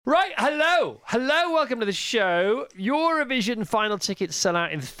Hello, welcome to the show. Eurovision final tickets sell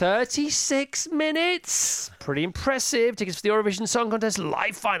out in 36 minutes. Pretty impressive. Tickets for the Eurovision Song Contest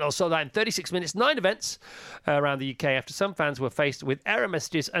live final sold out in 36 minutes. 9 events around the UK after some fans were faced with error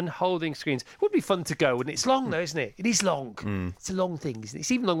messages and holding screens. It would be fun to go, wouldn't it? It's long though, isn't it? It is long. It's a long thing, isn't it?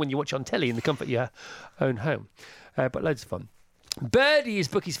 It's even long when you watch on telly in the comfort of your own home. But loads of fun. Birdie is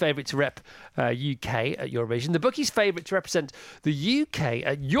Bookie's favourite to rep UK at Eurovision. The Bookie's favourite to represent the UK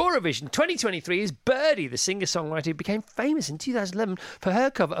at Eurovision 2023 is Birdie, the singer-songwriter who became famous in 2011 for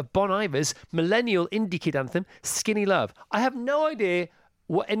her cover of Bon Iver's millennial indie kid anthem, Skinny Love. I have no idea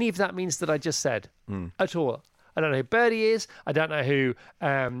what any of that means that I just said at all. I don't know who Birdie is. I don't know who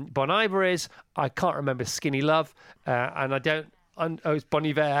Bon Iver is. I can't remember Skinny Love. And I don't... Oh, it's Bon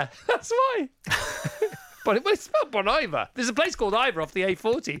Iver. That's why. Well, it's spelled Bon Iver. There's a place called Iver off the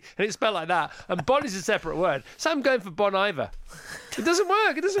A40, and it's spelled like that. And Bon is a separate word. So I'm going for Bon Iver. It doesn't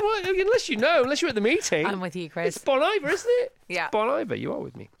work. Unless you know, unless you're at the meeting. I'm with you, Chris. It's Bon Iver, isn't it? Yeah. It's Bon Iver. You are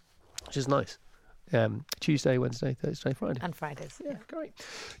with me, which is nice. Tuesday, Wednesday, Thursday, Friday. And Fridays. Yeah, great.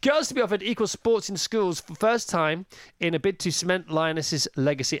 Girls to be offered equal sports in schools for the first time in a bid to cement Lionesses'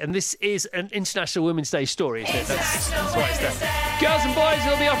 legacy. And this is an International Women's Day story, isn't it? That's why it's there. Girls and boys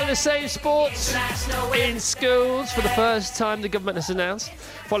will be offered the same sports in schools for the first time, the government has announced,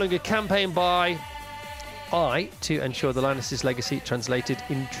 following a campaign by to ensure the Lionesses' legacy translated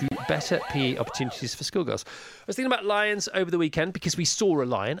into better PE opportunities for schoolgirls. I was thinking about lions over the weekend because we saw a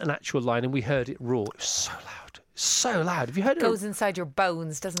lion, an actual lion, and we heard it roar. It was so loud. So loud. Have you heard it? Goes inside your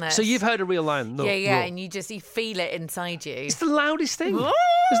bones, doesn't it? So you've heard a real lion roar? Yeah, and you feel it inside you. It's the loudest thing,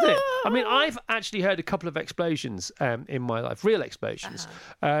 isn't it? I mean, I've actually heard a couple of explosions in my life, real explosions,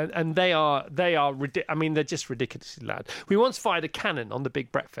 and they are I mean, they're just ridiculously loud. We once fired a cannon on the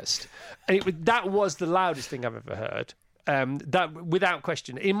Big Breakfast, and that was the loudest thing I've ever heard. That, without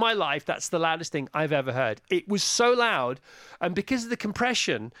question, in my life, that's the loudest thing I've ever heard. It was so loud, and because of the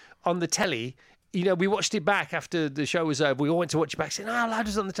compression on the telly, you know, we watched it back after the show was over. We all went to watch it back, saying, "How loud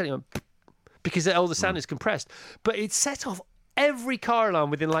is it on the telly?" Because all the sound is compressed, but it set off every car alarm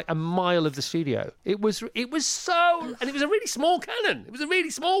within like a mile of the studio. It was so, and it was a really small cannon. It was a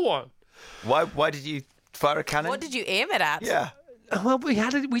really small one. Why did you fire a cannon? What did you aim it at? Yeah. Well,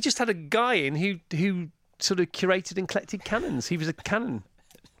 we just had a guy in who sort of curated and collected cannons. He was a cannon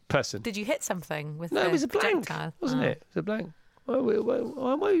person. Did you hit something with No, the it was a blank, projectile? wasn't it? It was a blank. Why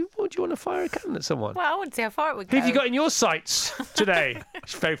would you want to fire a cannon at someone? Well, I want to see how far it would Who go. have you got in your sights today?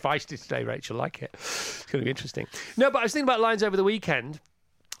 It's very feisty today, Rachel. Like it. It's going to be interesting. No, but I was thinking about lions over the weekend,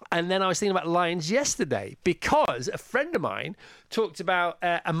 and then I was thinking about lions yesterday because a friend of mine talked about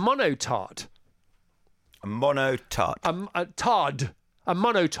a monotard. A monotard. A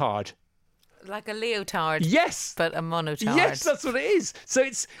monotard. Like a leotard. Yes. But a monotard. Yes, that's what it is. So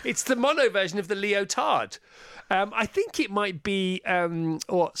it's the mono version of the leotard. I think it might be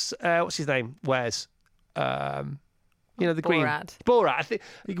what's his name? Where's the green Borat. I think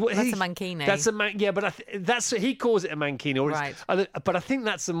that's a mankini. That's a yeah, but he calls it a mankini, right? But I think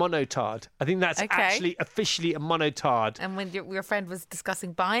that's a monotard. I think that's actually officially a monotard. And when your friend was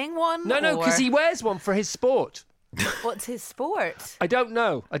discussing buying one, no, because he wears one for his sport. What's his sport? I don't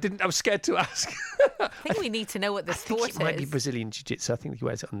know. I was scared to ask. I think we need to know what the sport is. It might be Brazilian Jiu-Jitsu. I think he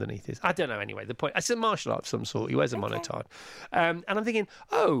wears it underneath his. I don't know anyway. The point, it's a martial art of some sort. He wears a monotard. And I'm thinking,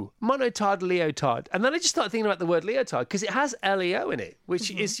 monotard, leotard. And then I just started thinking about the word leotard because it has Leo in it, which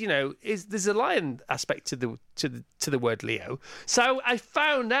is there's a lion aspect to the word Leo. So I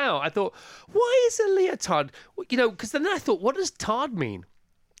found out, I thought, why is a leotard? Because then I thought, what does tard mean?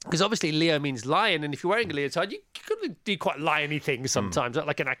 Because obviously Leo means lion, and if you're wearing a leotard, you could do quite liony things sometimes,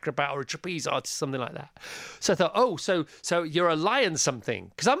 like an acrobat or a trapeze artist, something like that. So I thought, so you're a lion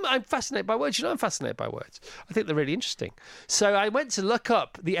something. Because I'm fascinated by words. I'm fascinated by words. I think they're really interesting. So I went to look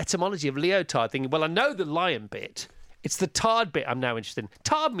up the etymology of leotard, thinking, well, I know the lion bit. It's the tard bit I'm now interested in.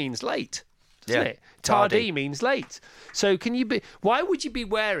 Tard means late, doesn't it? Tardy means late. So why would you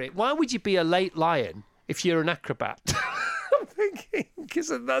be a late lion if you're an acrobat? I'm thinking,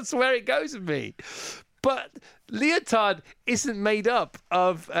 because that's where it goes with me. But leotard isn't made up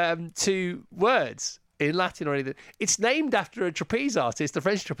of two words in Latin or anything. It's named after a trapeze artist, a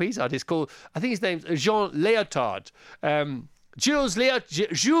French trapeze artist called, I think his name's Jean Léotard. Jules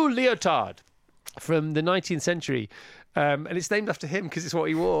Léotard from the 19th century. And it's named after him because it's what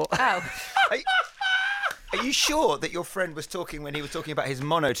he wore. Oh. Are you sure that your friend was talking when he was talking about his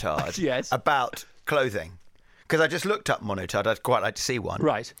monotard? Yes. About clothing? Because I just looked up monotard. I'd quite like to see one.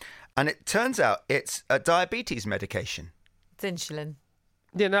 Right. And it turns out it's a diabetes medication. It's insulin.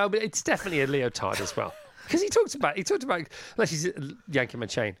 Yeah, no, but it's definitely a leotard as well. Because he talked about, unless he's yanking my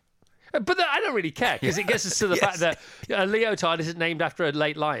chain. But I don't really care because it gets us to the fact that a leotard isn't named after a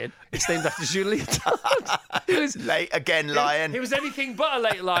late lion. It's named after Jules Leotard. He was Late again, lion. He was anything but a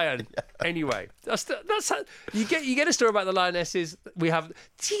late lion. Anyway, that's how you get a story about the lionesses.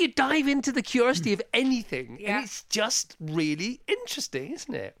 You dive into the curiosity of anything, and it's just really interesting,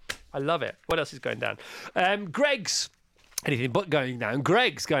 isn't it? I love it. What else is going down? Greg's. Anything but going down.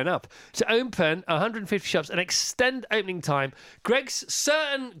 Greg's going up. To open 150 shops and extend opening time.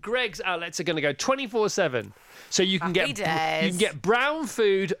 Certain Greg's outlets are going to go 24/7. So you can get brown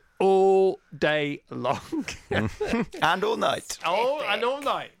food all day long. And all night. And all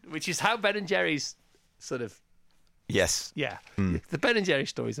night, which is how Ben and Jerry's sort of... Yes. Yeah. The Ben and Jerry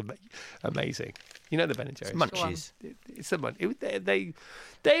story is amazing. You know the Ben and Jerry story. Munchies. It's the money.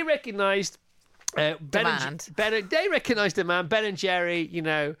 They recognised... Demand. They recognised demand. Ben and Jerry,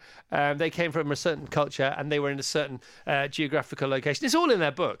 they came from a certain culture and they were in a certain geographical location. It's all in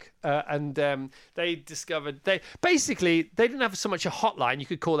their book. And they discovered they didn't have so much a hotline. You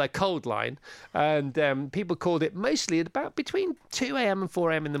could call their cold line, and people called it mostly at about between 2 a.m. and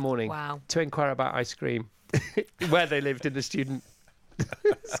 4 a.m. in the morning. Wow. To inquire about ice cream, where they lived in the student.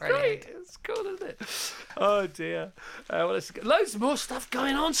 It's great. It's cool, isn't it? Oh dear. Loads more stuff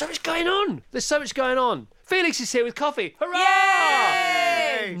going on. So much going on. There's so much going on. Felix is here with coffee. Hurrah!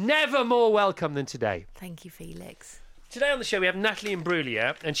 Yay! Never more welcome than today. Thank you, Felix. Today on the show we have Natalie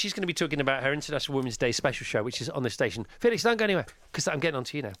Imbruglia, and she's going to be talking about her International Women's Day special show, which is on the station. Felix, don't go anywhere, because I'm getting on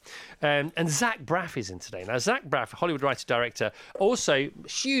to you now. And Zach Braff is in today. Now, Zach Braff, Hollywood writer-director, also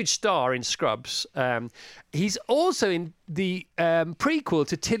huge star in Scrubs. He's also in the prequel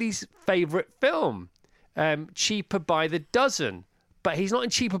to Tilly's favourite film, Cheaper by the Dozen. But he's not in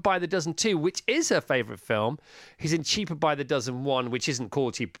Cheaper by the Dozen 2, which is her favourite film. He's in Cheaper by the Dozen 1, which isn't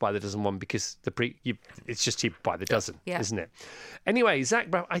called Cheaper by the Dozen 1 because it's just Cheaper by the Dozen, isn't it? Anyway, Zach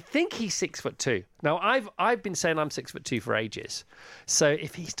Braff, I think he's 6'2". Now, I've been saying I'm 6'2" for ages. So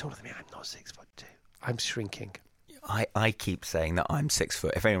if he's taller than me, I'm not 6'2". I'm shrinking. I keep saying that I'm 6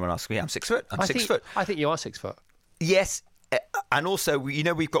 foot. If anyone asks me, I'm 6 foot. I'm 6 foot. I think you are 6 foot. Yes. And also,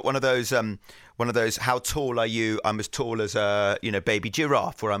 we've got one of those. How tall are you? I'm as tall as a baby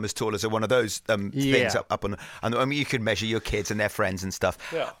giraffe, or I'm as tall as one of those things up on. And I mean, you can measure your kids and their friends and stuff.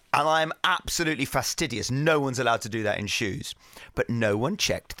 Yeah. And I'm absolutely fastidious. No one's allowed to do that in shoes, but no one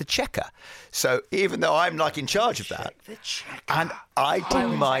checked the checker. So even though I'm like in charge of that, the checker. And I do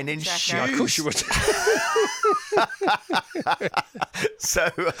mine in shoes. Of course you would. So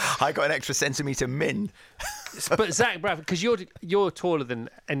I got an extra centimetre min. But Zach Braff, because you're taller than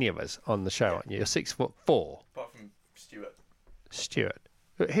any of us on the show, aren't you? You're 6'4". Apart from Stuart.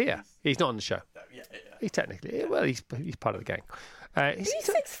 But here, he's not on the show. No, yeah. He's technically, he's part of the gang. He's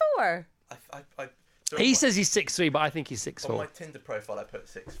 6'4". He says he's 6'3", but I think he's 6'4". On my Tinder profile, I put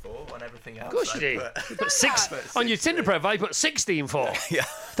 6'4". On everything else, of course you do. You put 6 on your Tinder profile. You put 16'4". Yeah.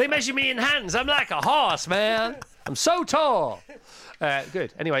 They measure me in hands. I'm like a horse, man. I'm so tall.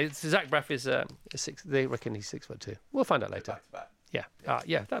 Good. Anyway, Zach Braff is 6. They reckon he's 6'2". We'll find out later. Back to back.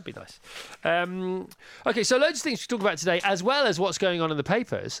 Yeah, that'd be nice. Okay, so loads of things to talk about today, as well as what's going on in the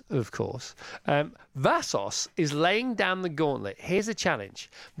papers, of course. Vassos is laying down the gauntlet. Here's a challenge.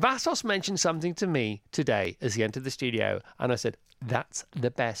 Vassos mentioned something to me today as he entered the studio, and I said, that's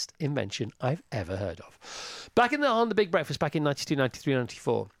the best invention I've ever heard of. Back on the Big Breakfast, back in 92, 93,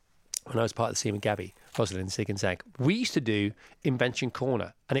 94, when I was part of the team with Gabby, Rosalind, Sig and Zag, we used to do Invention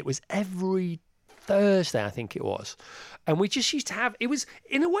Corner, and it was every Thursday, I think it was. And we just used to have, it was,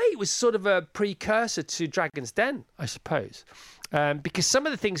 in a way, it was sort of a precursor to Dragon's Den, I suppose. Because some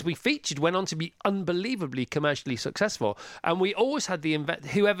of the things we featured went on to be unbelievably commercially successful. And we always had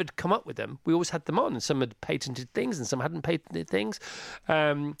whoever had come up with them, we always had them on. And some had patented things and some hadn't patented things.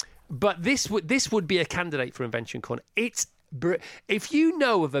 But this would be a candidate for Invention Corner. If you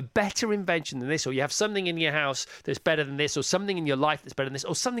know of a better invention than this, or you have something in your house that's better than this, or something in your life that's better than this,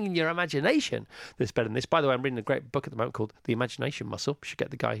 or something in your imagination that's better than this. By the way, I'm reading a great book at the moment called The Imagination Muscle. You should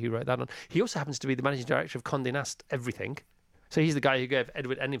get the guy who wrote that on. He also happens to be the managing director of Condé Nast Everything. So he's the guy who gave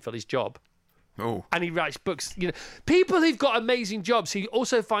Edward Enninful his job. Oh. And he writes books. People who've got amazing jobs who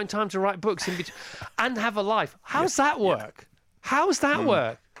also find time to write books and have a life. How's that work? How's that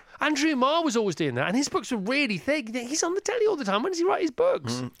work? Andrew Marr was always doing that, and his books were really thick. He's on the telly all the time. When does he write his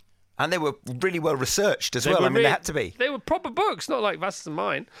books? And they were really well researched as well. They had to be. They were proper books, not like Vassos and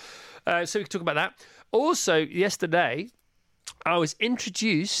mine. So we can talk about that. Also, yesterday, I was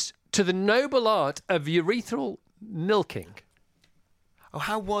introduced to the noble art of urethral milking. Oh,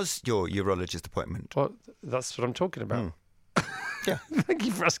 how was your urologist appointment? Well, that's what I'm talking about. Yeah. Thank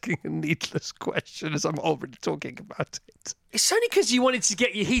you for asking a needless question as I'm already talking about it. It's only because you wanted to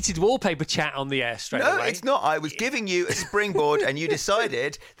get your heated wallpaper chat on the air straight away. No, it's not. I was giving you a springboard and you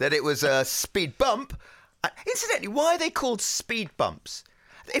decided that it was a speed bump. Incidentally, why are they called speed bumps?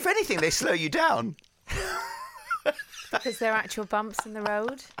 If anything, they slow you down. Because they're actual bumps in the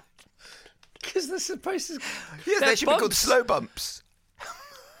road. Because they're supposed to... Yeah, they should be called slow bumps.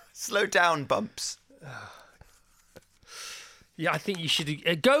 Slow down bumps. Yeah, I think you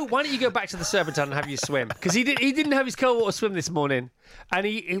should go. Why don't you go back to the Serpentine and have your swim? Because he didn't have his cold water swim this morning, and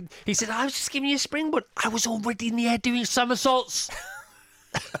he said, "I was just giving you a springboard. I was already in the air doing somersaults."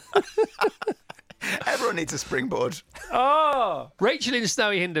 Everyone needs a springboard. Oh, Rachel in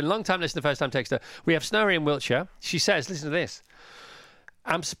Snowy Hindon, long time listener, first time texter. We have snowy in Wiltshire. She says, "Listen to this.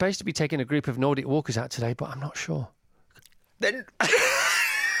 I'm supposed to be taking a group of Nordic walkers out today, but I'm not sure." Then.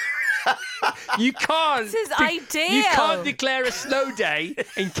 You can't. This is ideal. You can't declare a snow day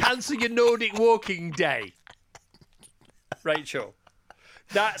and cancel your Nordic walking day. Rachel,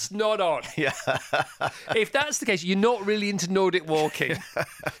 that's not on. Yeah. If that's the case, you're not really into Nordic walking.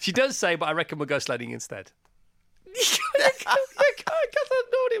 She does say, but I reckon we'll go sledding instead. You can't go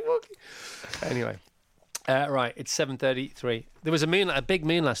Nordic walking. Anyway. Right, it's 7:33. There was a big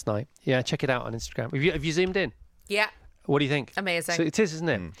moon last night. Yeah, check it out on Instagram. Have you zoomed in? Yeah. What do you think? Amazing. So it is, isn't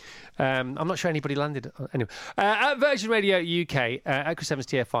it? I'm not sure anybody landed. Anyway, at Virgin Radio UK, at Chris Evans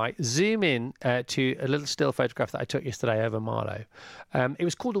TFI, zoom in to a little still photograph that I took yesterday over Marlow. It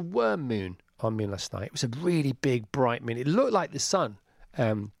was called a worm moon on me last night. It was a really big, bright moon. It looked like the sun,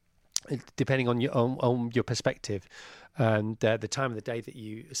 depending on your perspective and the time of the day that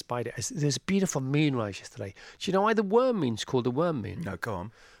you spied it. There's a beautiful moonrise yesterday. Do you know why the worm moon's called a worm moon? No, go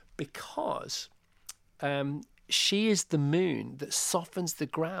on. Because... she is the moon that softens the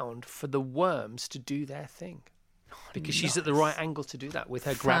ground for the worms to do their thing. Because she's at the right angle to do that with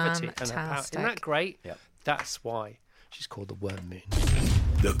her gravity and her power. Isn't that great? Yep. That's why she's called the worm moon.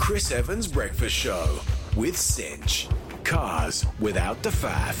 The Chris Evans Breakfast Show with Cinch. Cars without the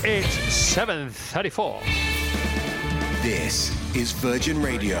faff. It's 7:34. This is Virgin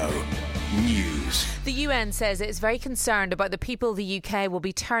Radio News. The UN says it's very concerned about the people the UK will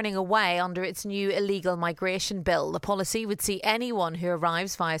be turning away under its new illegal migration bill. The policy would see anyone who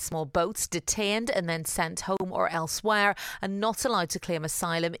arrives via small boats detained and then sent home or elsewhere and not allowed to claim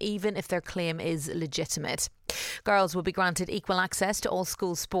asylum, even if their claim is legitimate. Girls will be granted equal access to all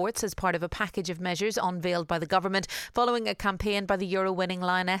school sports as part of a package of measures unveiled by the government following a campaign by the Euro-winning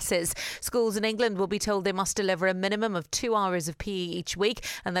Lionesses. Schools in England will be told they must deliver a minimum of 2 hours of PE each week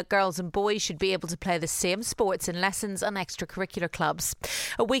and that girls and boys should be able to play the same sports in lessons and extracurricular clubs.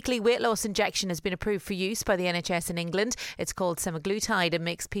 A weekly weight loss injection has been approved for use by the NHS in England. It's called semaglutide and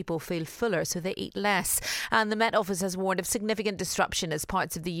makes people feel fuller so they eat less. And the Met Office has warned of significant disruption as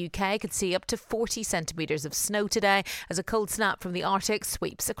parts of the UK could see up to 40 centimetres of snow today as a cold snap from the Arctic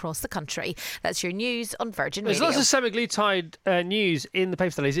sweeps across the country. That's your news on Virgin Radio. There's lots of semaglutide news in the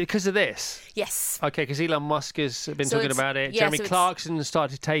paper today. Is it because of this? Yes. Okay, because Elon Musk has been talking about it. Yeah, Jeremy Clarkson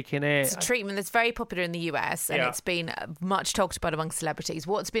started taking it. It's a treatment that's very popular in the US and it's been much talked about among celebrities.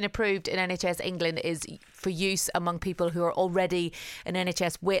 What's been approved in NHS England is for use among people who are already in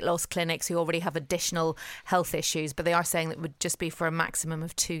NHS weight loss clinics who already have additional health issues, but they are saying that it would just be for a maximum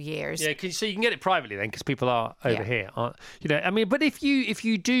of 2 years. Yeah, so you can get it privately then, because people are over here, aren't you? Know, I mean, but if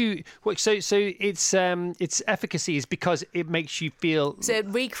you do, so its efficacy is because it makes you feel. So it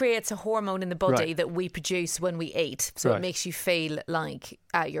recreates a hormone in the body that we produce when we eat. So it makes you feel like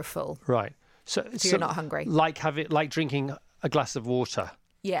you're full. Right. So you're not hungry. Like drinking a glass of water.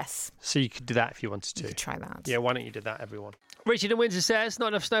 Yes. So you could do that if you wanted to. You could try that. Yeah, why don't you do that, everyone? Richard in Windsor says, not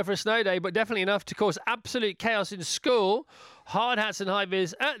enough snow for a snow day, but definitely enough to cause absolute chaos in school. Hard hats and high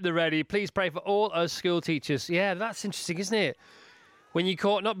vis at the ready. Please pray for all us school teachers. Yeah, that's interesting, isn't it? When you're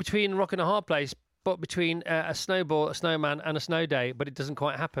caught not between a rock and a hard place, but between a snowball, a snowman and a snow day, but it doesn't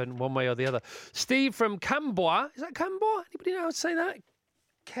quite happen one way or the other. Steve from Cambois. Is that Cambois? Anybody know how to say that?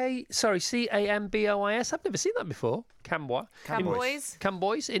 Cambois. I've never seen that before. Cambois.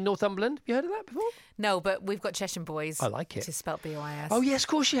 Cambois in Northumberland. Have you heard of that before? No, but we've got Cheshire Boys. I like it. Which is spelled BOIS. Oh, yes, of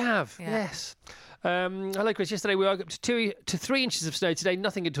course you have. Yeah. Yes. Hello, Chris. Yesterday we woke up to 2 to 3 inches of snow. Today,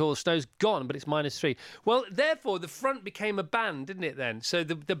 nothing at all. Snow's gone, but it's -3. Well, therefore, the front became a band, didn't it then? So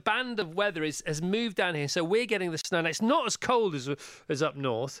the band of weather has moved down here. So we're getting the snow. Now, it's not as cold as up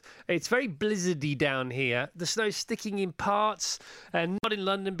north. It's very blizzardy down here. The snow's sticking in parts, and not in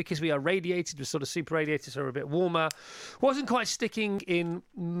London because we are radiated. We're sort of super radiated, so we're a bit warmer. Wasn't quite sticking in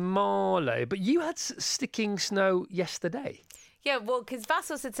Marlow, but you had sticking snow yesterday. Yeah, well, because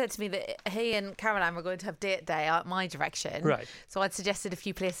Vassos had said to me that he and Caroline were going to have date day out my direction. Right. So I'd suggested a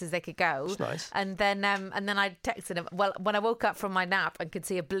few places they could go. That's nice. And then I texted him. Well, when I woke up from my nap and could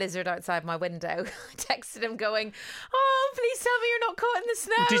see a blizzard outside my window, I texted him going, "Oh, please tell me you're not caught in the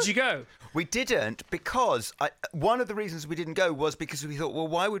snow." Did you go? We didn't because one of the reasons we didn't go was because we thought, well,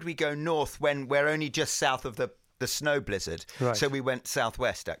 why would we go north when we're only just south of the snow blizzard? Right. So we went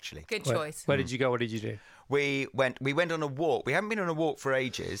southwest, actually. Good choice. Where did you go? What did you do? We went on a walk. We haven't been on a walk for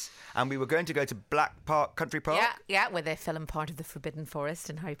ages, and we were going to go to Black Park Country Park. Yeah, where they film part of the Forbidden Forest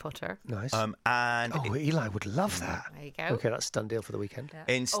in Harry Potter. Nice. Eli would love that. There you go. Okay, that's a done deal for the weekend.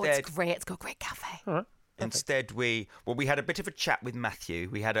 Yeah. Instead, it's great. It's got a great cafe. All right. Instead, we had a bit of a chat with Matthew.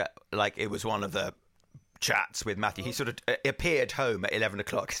 We had it was one of the chats with Matthew. He sort of appeared home at 11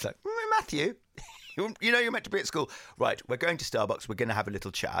 o'clock. He's like, Matthew, you know you're meant to be at school. Right, we're going to Starbucks. We're going to have a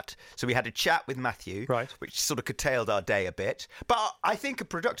little chat. So we had a chat with Matthew, right, which sort of curtailed our day a bit, but I think a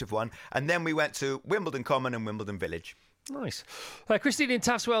productive one. And then we went to Wimbledon Common and Wimbledon Village. Nice. Christine in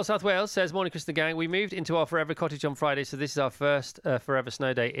Taftswell, South Wales says, "Morning, Chris and the gang. We moved into our forever cottage on Friday, so this is our first forever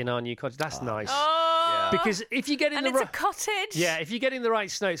snow day in our new cottage." That's nice. Oh, yeah. Because if you get in it's a cottage. Yeah, if you get in the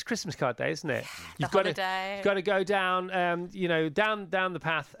right snow, it's Christmas card day, isn't it? You've got to go down, down the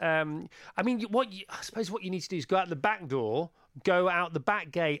path. I suppose what you need to do is go out the back door. Go out the back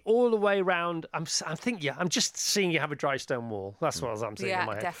gate all the way round. I'm just seeing you have a dry stone wall. That's what I'm seeing in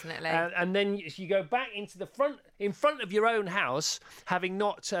my head. Yeah, definitely. And then you go back into the front, in front of your own house, having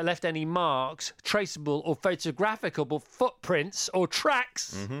not left any marks, traceable or photographable footprints or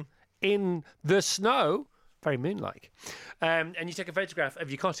tracks in the snow. Very moon-like. And you take a photograph of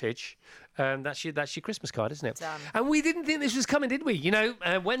your cottage, and that's your Christmas card, isn't it? Done. And we didn't think this was coming, did we?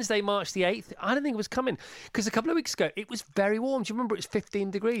 Wednesday, March the 8th, I don't think it was coming. Because a couple of weeks ago, it was very warm. Do you remember? It was 15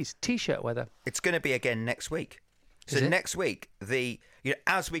 degrees, T-shirt weather. It's going to be again next week. So next week,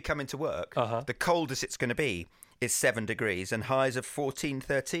 as we come into work, the coldest it's going to be is 7 degrees and highs of 14,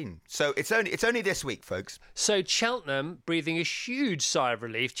 13. So it's only this week, folks. So Cheltenham breathing a huge sigh of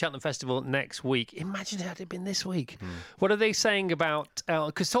relief. Cheltenham Festival next week. Imagine had it been this week. What are they saying about...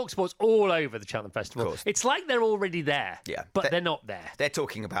 Because TalkSport's all over the Cheltenham Festival. It's like they're already there, but they're not there. They're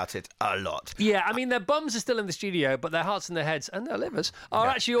talking about it a lot. Yeah, I mean, their bums are still in the studio, but their hearts and their heads and their livers are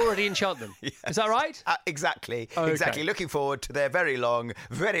actually already in Cheltenham. Yes. Is that right? Exactly. Okay. Exactly. Looking forward to their very long,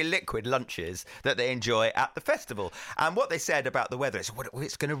 very liquid lunches that they enjoy at the festival. And what they said about the weather is,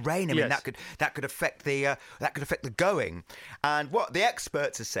 it's going to rain. I mean, that could affect the going. And what the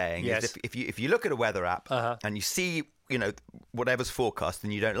experts are saying is, if you look at a weather app and you see whatever's forecast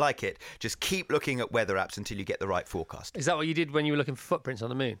and you don't like it, just keep looking at weather apps until you get the right forecast. Is that what you did when you were looking for footprints on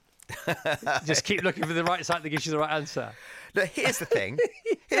the moon? Just keep looking for the right site that gives you the right answer. Now, here's the thing.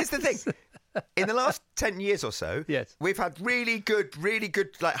 In the last 10 years or so, we've had really good,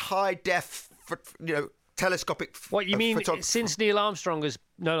 like high def, telescopic. What you mean since Neil Armstrong has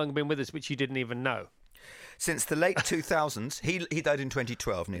no longer been with us, which you didn't even know? Since the late 2000s, he died in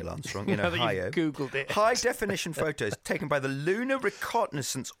 2012, Neil Armstrong, You've Googled it. High-definition photos taken by the Lunar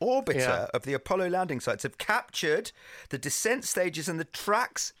Reconnaissance Orbiter of the Apollo landing sites have captured the descent stages and the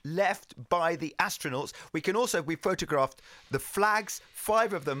tracks left by the astronauts. We photographed the flags,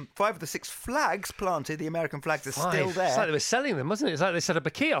 5 of the 6 flags planted, the American flags are still there. It's like they were selling them, wasn't it? It's like they set up a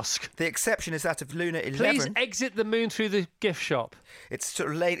kiosk. The exception is that of Luna 11. Please exit the moon through the gift shop. It's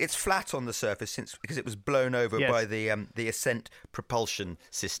sort of it's flat on the surface because it was blown over by the ascent propulsion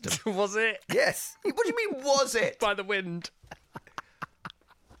system. Was it? Yes. What do you mean, was it? By the wind.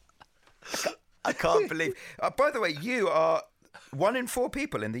 I can't believe... by the way, you are 1 in 4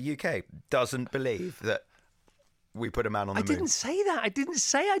 people in the UK doesn't believe that we put a man on the moon. I didn't say that. I didn't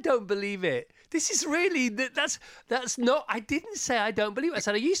say I don't believe it. This is really... That's not... I didn't say I don't believe it. I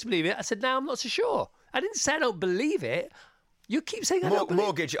said I used to believe it. I said now I'm not so sure. I didn't say I don't believe it. You keep saying I don't believe it.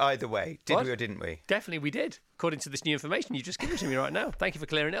 Mortgage either way. Did we or didn't we? Definitely we did, according to this new information you just given to me right now. Thank you for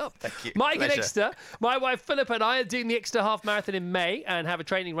clearing it up. Thank you. Mike and Exeter, my wife Philippa and I are doing the Exeter half marathon in May and have a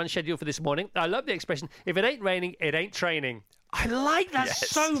training run scheduled for this morning. I love the expression, if it ain't raining, it ain't training. I like that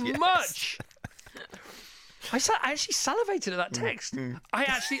so much. I actually salivated at that text. I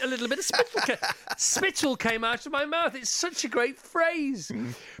actually, a little bit of spittle came out of my mouth. It's such a great phrase.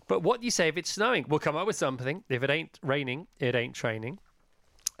 But what do you say if it's snowing? We'll come up with something. If it ain't raining, it ain't training.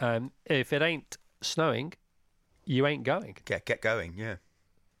 If it ain't snowing, you ain't going. Get going, yeah.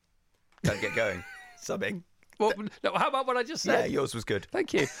 Don't get going. Something. Well, no, how about what I just said? Yeah, yours was good.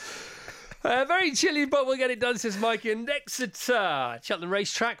 Thank you. Very chilly, but we'll get it done, says Mike in Exeter. Cheltenham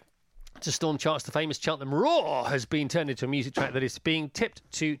Racetrack. to storm charts, the famous Cheltenham Roar has been turned into a music track that is being tipped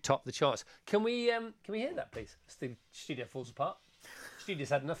to top the charts. Can we hear that, please? As the studio falls apart. The studio's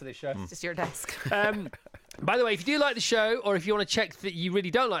had enough of this show. It's just your desk. By the way, if you do like the show, or if you want to check that you really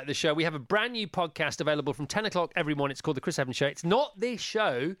don't like the show, we have a brand new podcast available from 10 o'clock every morning. It's called The Chris Evans Show. It's not this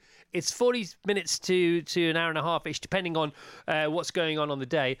show. It's 40 minutes to an hour and a half-ish, depending on what's going on the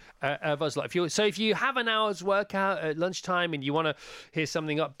day of us. So if you have an hour's workout at lunchtime and you want to hear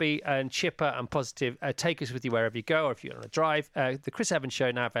something upbeat and chipper and positive, take us with you wherever you go, or if you're on a drive. The Chris Evans Show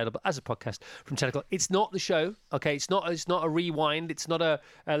now available as a podcast from 10 o'clock. It's not the show, okay? It's not a rewind. It's not a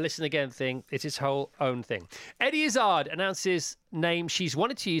listen again thing. It's its whole own thing. Eddie Izzard announces name she's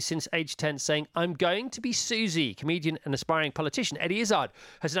wanted to use since age 10, saying, "I'm going to be Susie." Comedian and aspiring politician Eddie Izzard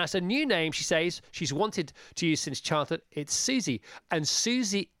has announced a new name she says she's wanted to use since childhood. It's Susie. And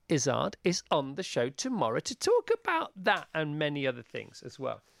Susie Izzard is on the show tomorrow to talk about that and many other things as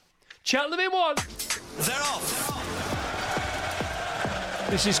well. Cheltenham in one. They're off.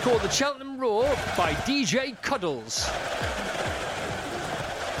 This is called the Cheltenham Roar by DJ Cuddles.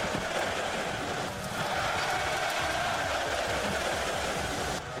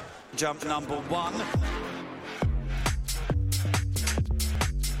 Jump number 1.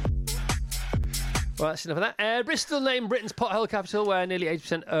 Well, that's enough of that. Bristol named Britain's pothole capital, where nearly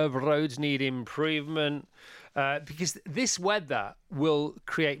 80% of roads need improvement. Because this weather will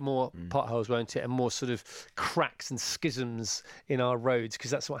create more potholes, won't it? And more sort of cracks and schisms in our roads, because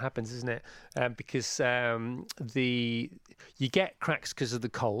that's what happens, isn't it? Because you get cracks because of the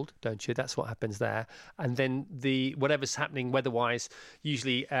cold, don't you? That's what happens there. And then whatever's happening weather-wise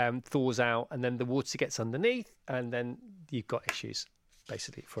usually thaws out, and then the water gets underneath, and then you've got issues,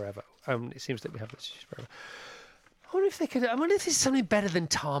 basically, forever. It seems that we have those issues forever. I wonder if there's something better than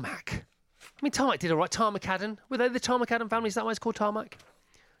tarmac. I mean, Tarmac did all right. Tarmacadam. Were they the Tarmacadam family? Is that why it's called Tarmac?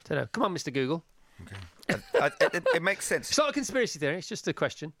 Don't know. Come on, Mr. Google. Okay. It makes sense. It's not a conspiracy theory. It's just a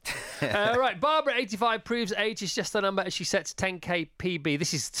question. Right. Barbara, 85, proves age is just a number as she sets 10K PB.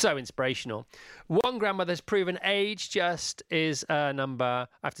 This is so inspirational. One grandmother has proven age just is a number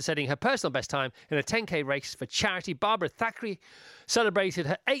after setting her personal best time in a 10K race for charity. Barbara Thackeray celebrated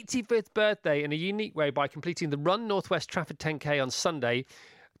her 85th birthday in a unique way by completing the Run Northwest Trafford 10K on Sunday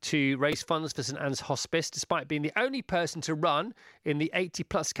to raise funds for St Anne's Hospice. Despite being the only person to run in the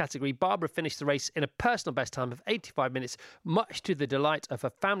 80-plus category, Barbara finished the race in a personal best time of 85 minutes, much to the delight of her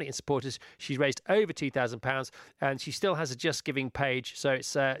family and supporters. She's raised over £2,000, and she still has a Just Giving page. So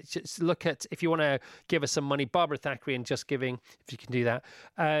it's just look at, if you want to give us some money, Barbara Thackeray and Just Giving, if you can do that.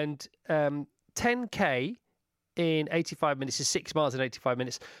 And 10K in 85 minutes is 6 miles in 85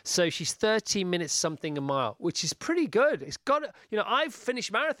 minutes. So she's 13 minutes something a mile, which is pretty good. It's got, I've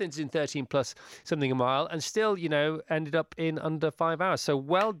finished marathons in 13 plus something a mile and still, ended up in under 5 hours. So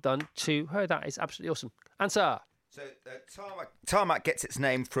well done to her. That is absolutely awesome. Answer. So tarmac gets its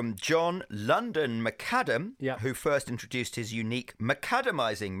name from John London Macadam, who first introduced his unique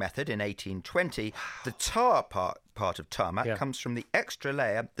macadamizing method in 1820. The tar part of tarmac comes from the extra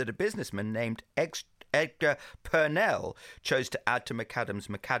layer that a businessman named Edgar Purnell chose to add to macadam's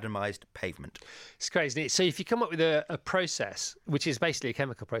macadamized pavement. It's crazy, isn't it? So if you come up with a process, which is basically a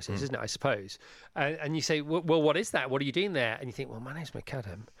chemical process, isn't it, I suppose, and you say, well, what is that? What are you doing there? And you think, well, my name's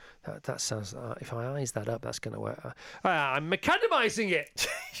macadam. That sounds, if I eyes that up, that's going to work. I'm macadamizing it,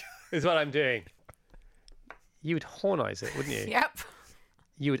 is what I'm doing. You would Hornize it, wouldn't you? Yep.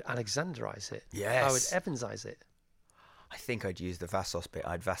 You would Alexanderize it. Yes. I would Evansize it. I think I'd use the Vassos bit.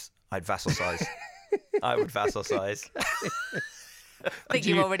 I'd vassalsize. I would vassalsize. I think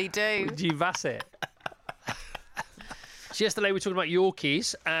you already do. Do you vass it? So yesterday we were talking about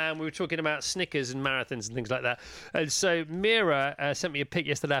Yorkies and we were talking about Snickers and marathons and things like that. And so Mira sent me a pic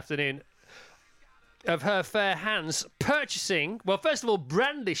yesterday afternoon of her fair hands purchasing, well, first of all,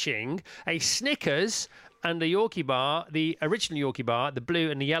 brandishing a Snickers and a Yorkie bar, the original Yorkie bar, the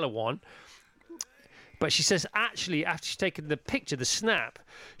blue and the yellow one. But she says, actually, after she's taken the picture, the snap,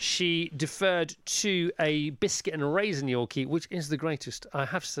 she deferred to a biscuit and raisin Yorkie, which is the greatest. I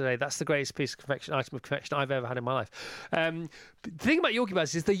have to say, that's the greatest piece of confection, item of confection I've ever had in my life. The thing about Yorkie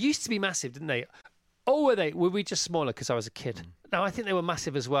bars is they used to be massive, didn't they? Or were they? Were we just smaller because I was a kid? No, I think they were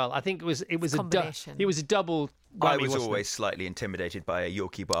massive as well. I think it was a double. I was always slightly intimidated by a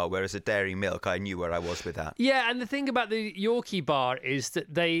Yorkie bar, whereas a Dairy Milk, I knew where I was with that. Yeah, and the thing about the Yorkie bar is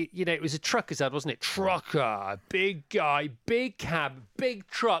that they, it was a trucker's ad, wasn't it? Trucker, big guy, big cab, big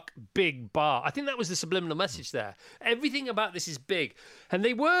truck, big bar. I think that was the subliminal message there. Everything about this is big. And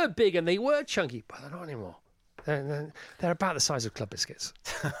they were big and they were chunky, but they're not anymore. They're about the size of Club Biscuits.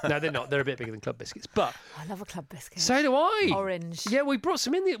 No, they're not. They're a bit bigger than Club Biscuits. But I love a Club Biscuit. so do I. Orange. Yeah, we brought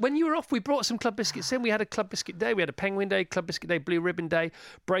some in. When you were off, we brought some Club Biscuits in. We had a Club Biscuit Day. We had a Penguin Day, Club Biscuit Day, Blue Ribbon Day,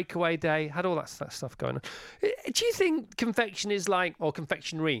 Breakaway Day. Had all that stuff going on. Do you think confection is like, or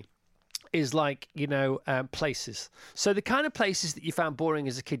confectionery is like, places? So the kind of places that you found boring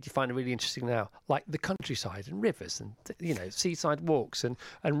as a kid, you find really interesting now, like the countryside and rivers and, seaside walks and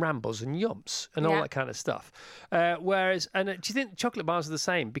rambles and yumps and all that kind of stuff. Whereas, do you think chocolate bars are the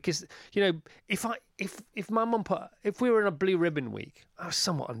same? Because, if my mum if we were in a Blue Ribbon week, I was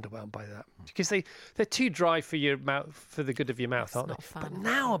somewhat underwhelmed by that because they're too dry for your mouth, for the good of your mouth, aren't they? But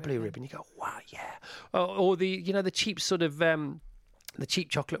now a Blue Ribbon, you go, wow, yeah. Or the, the cheap sort of, the cheap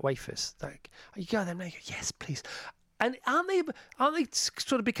chocolate wafers. Like, you go there and you go, yes, please. And aren't they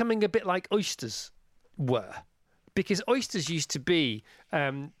sort of becoming a bit like oysters were? Because oysters used to be,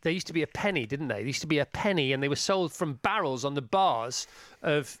 they used to be a penny, didn't they? They used to be a penny, and they were sold from barrels on the bars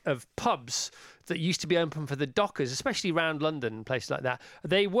of pubs that used to be open for the dockers, especially around London and places like that.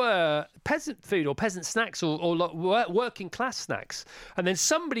 They were peasant food or peasant snacks or working class snacks. And then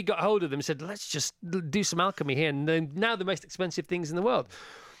somebody got hold of them and said, let's just do some alchemy here. And then now the most expensive things in the world.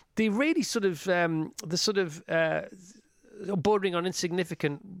 The really sort of, bordering on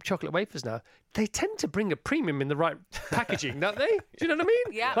insignificant chocolate wafers now, they tend to bring a premium in the right packaging, don't they? Do you know what I mean?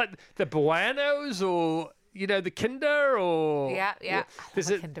 Yeah. Like the Buenos or, the Kinder or... Yeah.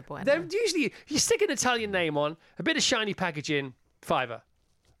 Kinder Bueno. They're usually, you stick an Italian name on, a bit of shiny packaging, £5.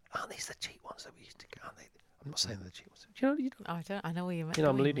 Aren't these the cheap ones that we used to get? Aren't they? I'm not saying they're the cheap ones. Do you know? I know what you mean.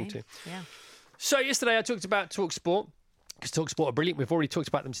 I'm alluding to. Yeah. So yesterday I talked about TalkSport. Because TalkSport are brilliant. We've already talked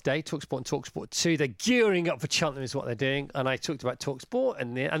about them today. TalkSport and TalkSport 2. They're gearing up for Cheltenham is what they're doing. And I talked about TalkSport.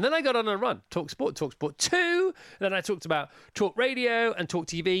 And then I got on a run. TalkSport, TalkSport 2. Then I talked about Talk Radio and Talk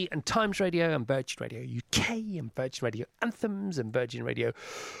TV and Times Radio and Virgin Radio UK and Virgin Radio Anthems and Virgin Radio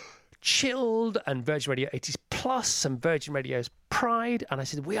Chilled and Virgin Radio 80s Plus and Virgin Radio's Pride. And I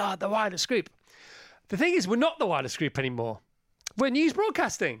said, we are the wireless group. The thing is, we're not the wireless group anymore. We're news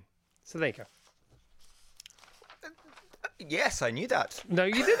broadcasting. So there you go. Yes, I knew that. No,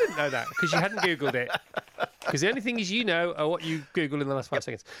 you didn't know that because you hadn't Googled it. Because the only things you know are what you Googled in the last 5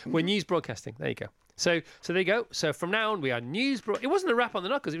 seconds. We're news broadcasting. There you go. So there you go. So from now on, we are news It wasn't a rap on the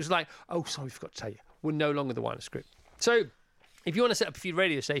knuckles. It was like, oh, sorry, we forgot to tell you. We're no longer the wireless group. So if you want to set up a few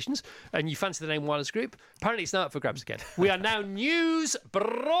radio stations and you fancy the name wireless group, apparently it's now up for grabs again. We are now news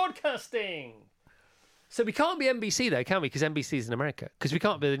broadcasting. So we can't be NBC, though, can we? Because NBC is in America. Because we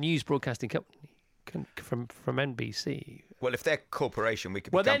can't be the news broadcasting company from NBC. Well, if they're corporation, we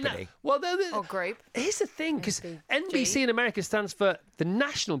could be company. Or group. Here's the thing, because NBC in America stands for the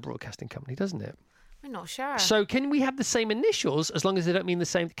National Broadcasting Company, doesn't it? I'm not sure. So can we have the same initials as long as they don't mean the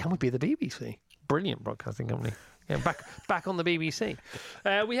same? Can we be the BBC? Brilliant broadcasting company. Yeah, back on the BBC.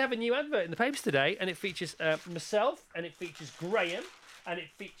 We have a new advert in the papers today, and it features myself, and it features Graham, and it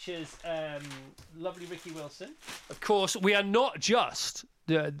features lovely Ricky Wilson. Of course, we are not just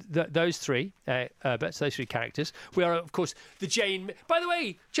those three, those three characters. We are, of course, the Jane. By the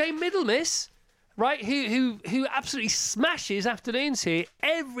way, Jane Middlemiss, right? Who absolutely smashes afternoons here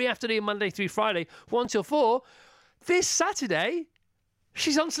every afternoon, Monday through Friday, 1 till 4. This Saturday,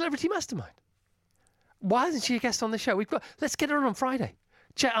 she's on Celebrity Mastermind. Why isn't she a guest on the show? Let's get her on Friday.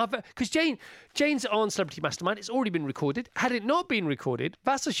 Because Jane's on Celebrity Mastermind. It's already been recorded. Had it not been recorded,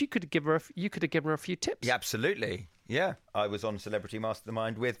 Vassos, you could have given her a few tips. Yeah, absolutely. Yeah, I was on Celebrity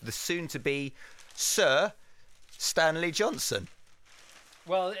Mastermind with the soon-to-be Sir Stanley Johnson.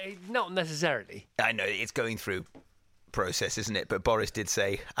 Well, not necessarily. I know it's going through process, isn't it? But Boris did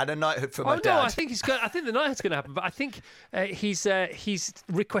say, and a knighthood for my dad. No, I think I think the knighthood's going to happen. But I think he's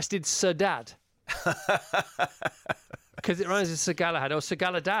requested Sir Dad. Because it rhymes with Sir Galahad or Sir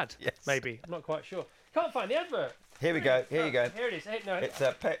Galadad, yes. Maybe. I'm not quite sure. Can't find the advert. Here we go. Here you go. Here it is. It's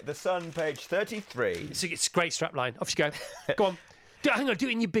The Sun, page 33. It's a great strapline. Off you go. Go on. Hang on. Do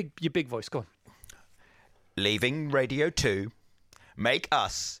it in your big voice. Go on. Leaving Radio 2, make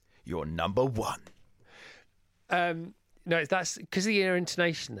us your number one. No, that's because of your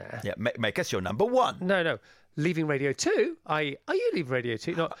intonation there. Yeah, make us your number one. No. Leaving Radio 2? Are you leaving Radio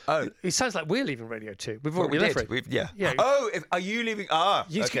 2? No. Oh. It sounds like we're leaving Radio 2. We've already left. Yeah. Oh, are you leaving?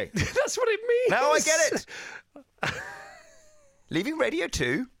 Okay. That's what it means. Now I get it. Leaving Radio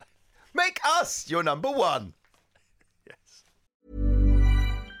 2, make us your number one. Yes.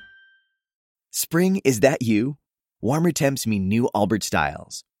 Spring, is that you? Warmer temps mean new Allbirds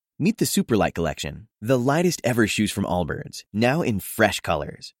styles. Meet the Superlight Collection, the lightest ever shoes from Allbirds, now in fresh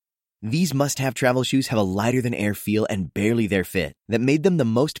colors. These must-have travel shoes have a lighter-than-air feel and barely their fit that made them the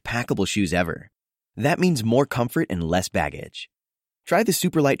most packable shoes ever. That means more comfort and less baggage. Try the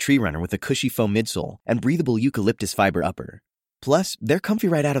Superlight Tree Runner with a cushy foam midsole and breathable eucalyptus fiber upper. Plus, they're comfy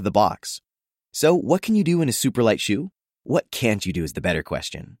right out of the box. So, what can you do in a Superlight shoe? What can't you do is the better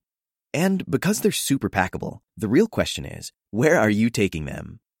question. And because they're super packable, the real question is, where are you taking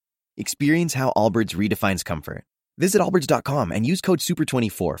them? Experience how Allbirds redefines comfort. Visit allbirds.com and use code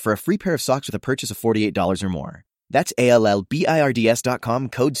SUPER24 for a free pair of socks with a purchase of $48 or more. That's ALLBIRDS.com,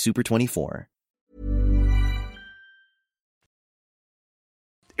 code SUPER24.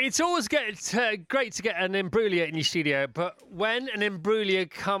 It's always great to get an Imbruglia in your studio, but when an Imbruglia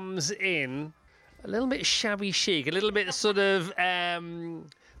comes in a little bit shabby chic, a little bit sort of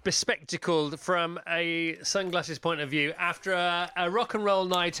bespectacled from a sunglasses point of view after a rock and roll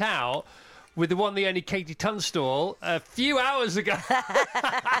night out with the one, the only Katie Tunstall a few hours ago.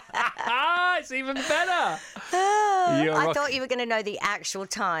 It's even better. I thought you were going to know the actual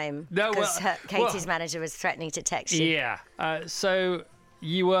time. No, because Katie's manager was threatening to text you. Yeah. So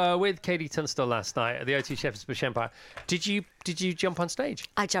you were with Katie Tunstall last night at the O2 Shepherd's Empire. Did you jump on stage?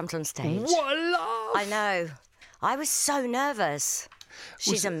 I jumped on stage. What a laugh! I know. I was so nervous.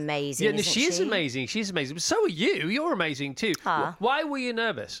 She's amazing. Yeah, she is amazing. She's amazing. But so are you. You're amazing too. Why were you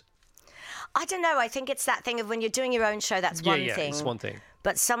nervous? I don't know. I think it's that thing of when you're doing your own show, that's one thing. It's one thing.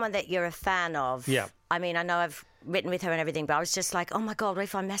 But someone that you're a fan of. Yeah. I mean, I know I've written with her and everything, but I was just like, oh my God, what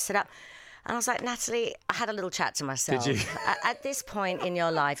if I mess it up? And I was like, Natalie, I had a little chat to myself. Did you? At this point in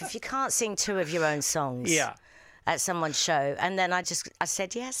your life, if you can't sing 2 of your own songs. Yeah. At someone's show, and then I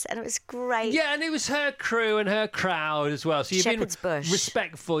said yes, and it was great. Yeah, and it was her crew and her crowd as well. So you've been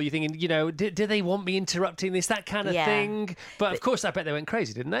respectful. You're thinking, do they want me interrupting this, that kind of thing? But of course, I bet they went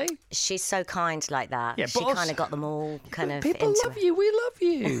crazy, didn't they? She's so kind like that. Yeah, she kind of got them all kind of. People love you. We love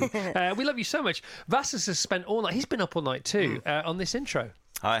you. We love you so much. Vassos has spent all night. He's been up all night too on this intro.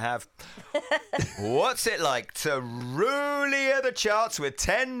 I have. What's it like to rulia the charts with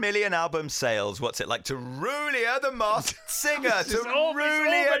 10 million album sales? What's it like to rulia the Masked Singer? To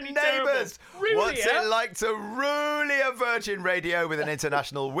rulia Neighbours? What's it like to rulia Virgin Radio with an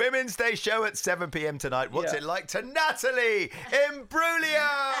International Women's Day show at 7 p.m. tonight? What's it like to Natalie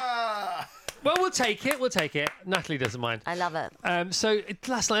Imbruglia? Well, we'll take it. Natalie doesn't mind. I love it. So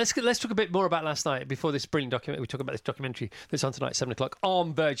last night, let's talk a bit more about last night before this brilliant documentary. We talk about this documentary that's on tonight, 7 o'clock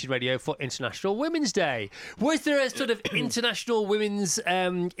on Virgin Radio for International Women's Day. Was there a sort of International Women's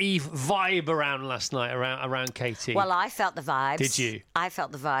Eve vibe around last night, around Katie? Well, I felt the vibes. Did you? I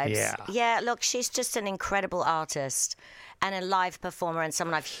felt the vibes. Yeah. Yeah, look, she's just an incredible artist and a live performer and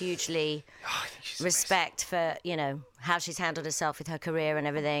someone I've hugely respect for, how she's handled herself with her career and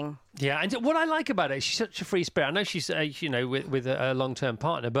everything. Yeah, and what I like about it, she's such a free spirit. I know she's, with a long-term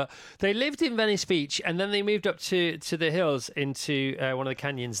partner, but they lived in Venice Beach and then they moved up to the hills into one of the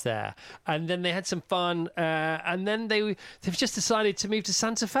canyons there. And then they had some fun. And then they've just decided to move to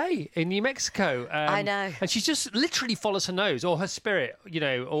Santa Fe in New Mexico. I know. And she just literally follows her nose or her spirit, or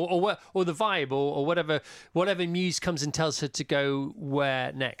the vibe or whatever muse comes and tells her to go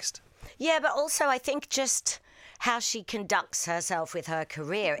where next. Yeah, but also I think just how she conducts herself with her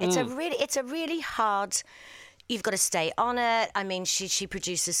career. It's a really hard. You've got to stay on it. I mean, she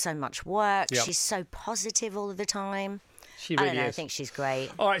produces so much work. Yep. She's so positive all of the time. She really is. I think she's great.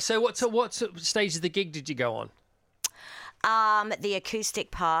 All right. So what stage of the gig did you go on? The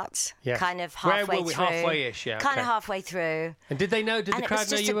acoustic part, kind of halfway through. Halfway-ish, yeah. Kind of halfway through. And did they know? Did the crowd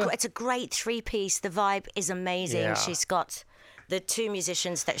know you were? It's a great 3-piece. The vibe is amazing. Yeah. She's got the 2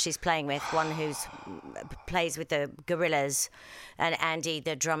 musicians that she's playing with, one who's plays with the Gorillas, and Andy,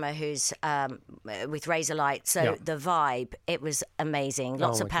 the drummer, who's with Razorlight. So the vibe, it was amazing.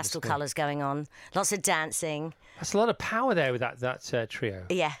 Lots of pastel colours going on, lots of dancing. That's a lot of power there with that trio.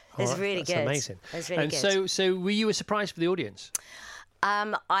 Yeah, it's really good. Amazing. It's really good. And so were you a surprise for the audience?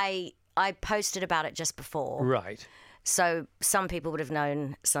 I posted about it just before. Right. So some people would have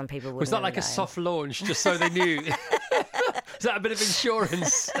known, some people wouldn't. Was that like a soft launch, just so they knew? Is that a bit of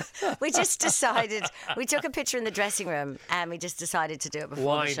insurance? We just decided. We took a picture in the dressing room, and we just decided to do it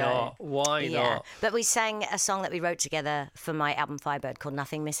before the show. Why not? But we sang a song that we wrote together for my album Firebird called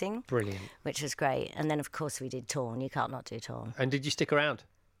 "Nothing Missing." Brilliant. Which was great. And then, of course, we did "Torn." You can't not do "Torn." And did you stick around?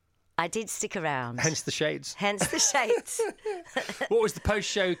 I did stick around. Hence the shades. Hence the shades. What was the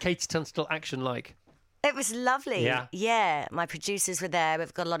post-show Katie Tunstall action like? It was lovely. Yeah. My producers were there.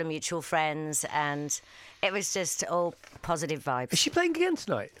 We've got a lot of mutual friends, and it was just all positive vibes. Is she playing again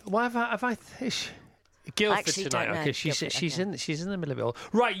tonight? Why have I? Guildford tonight. Okay, she's in the middle of it all.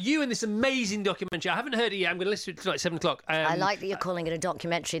 Right, you and this amazing documentary. I haven't heard it yet. I'm going to listen to it tonight at 7 o'clock. I like that you're calling it a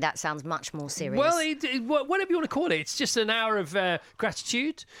documentary. That sounds much more serious. Well, whatever you want to call it. It's just an hour of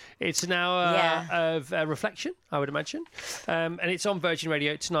gratitude. It's an hour of reflection, I would imagine. And it's on Virgin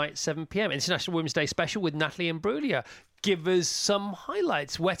Radio tonight, 7 p.m. International Women's Day special with Natalie Imbruglia. Give us some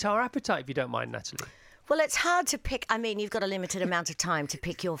highlights. Whet our appetite, if you don't mind, Natalie. Well, it's hard to pick. I mean, you've got a limited amount of time to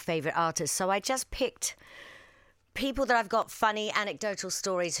pick your favourite artist. So I just picked people that I've got funny anecdotal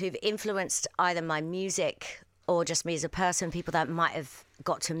stories who've influenced either my music or just me as a person, people that I might have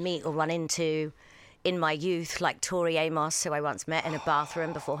got to meet or run into in my youth, like Tori Amos, who I once met in a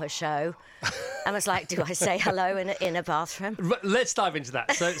bathroom before her show. I was like, do I say hello in a bathroom? Let's dive into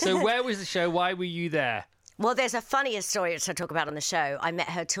that. So where was the show? Why were you there? Well, there's a funnier story which I talk about on the show. I met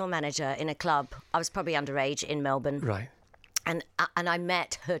her tour manager in a club. I was probably underage in Melbourne. Right. And I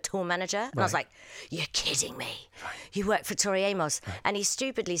met her tour manager. And I was like, you're kidding me. Right. You work for Tori Amos. Right. And he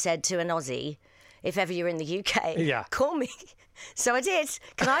stupidly said to an Aussie, if ever you're in the UK, call me. So I did.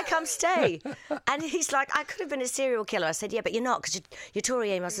 Can I come stay? And he's like, I could have been a serial killer. I said, yeah, but you're not, because you're Tori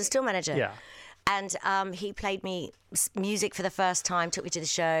Amos, the tour manager. Yeah. And he played me music for the first time, took me to the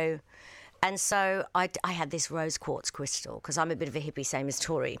show. And so I had this rose quartz crystal, because I'm a bit of a hippie, same as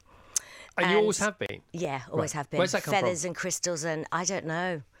Tori. And you always have been? Yeah, always have been. Where's that come Feathers from? and crystals, and I don't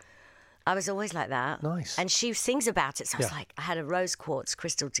know. I was always like that. Nice. And she sings about it, so I was like, I had a rose quartz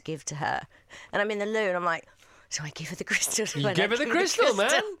crystal to give to her. And I'm in the loo, and I'm like, so I give her the crystal. You give her the crystal,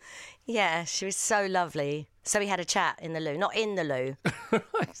 man. Yeah, she was so lovely. So we had a chat in the loo. Not in the loo,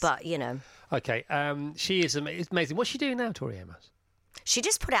 but, you know. Okay, she is amazing. What's she doing now, Tori Amos? She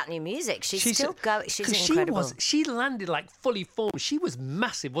just put out new music. She's still going. She's incredible. She landed like fully formed. She was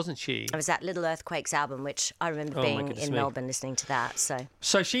massive, wasn't she? It was that Little Earthquakes album, which I remember being in Melbourne listening to that. So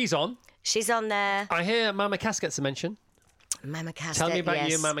she's on. She's on there. I hear Mama Cass gets a mention. Mama Cass. Tell me about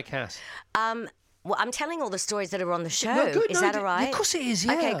you and Mama Cass. Well, I'm telling all the stories that are on the show. No, good, is that all right? Of course it is,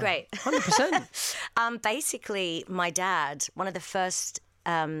 yeah. Okay, great. 100%. Basically, my dad, one of the first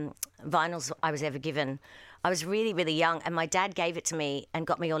vinyls I was ever given, I was really, really young, and my dad gave it to me and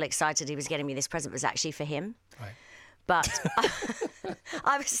got me all excited. He was getting me this present. It was actually for him. Right. But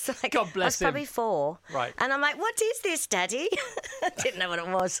I was like, God bless him. I was probably 4. Right. And I'm like, what is this, Daddy? I didn't know what it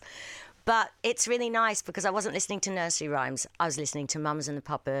was. But it's really nice because I wasn't listening to nursery rhymes. I was listening to Mums and the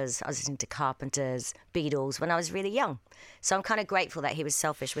Poppers. I was listening to Carpenters, Beatles when I was really young. So I'm kind of grateful that he was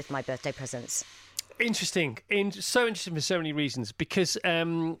selfish with my birthday presents. Interesting. So interesting for so many reasons, because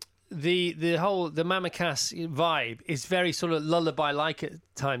the Mama Cass vibe is very sort of lullaby-like at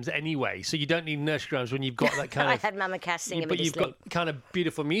times anyway. So you don't need nursery rhymes when you've got that kind of... I had Mama Cass singing me to sleep. But you've got kind of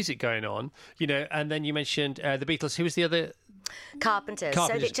beautiful music going on, you know. And then you mentioned the Beatles. Who was the other... Carpenters.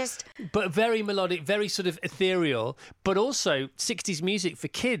 So it just... But very melodic, very sort of ethereal, but also 60s music for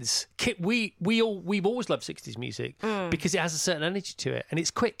kids. We've always loved 60s music because it has a certain energy to it, and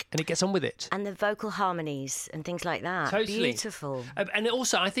it's quick, and it gets on with it. And the vocal harmonies and things like that. Totally. Beautiful. And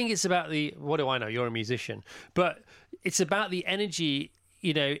also, I think it's about what do I know? You're a musician. But it's about the energy,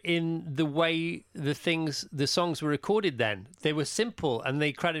 you know, in the way the songs were recorded then. They were simple and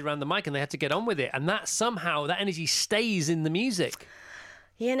they crowded around the mic and they had to get on with it. And that energy stays in the music.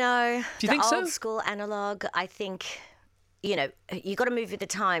 You know, do you think so? Old school analog, I think, you know, you got to move with the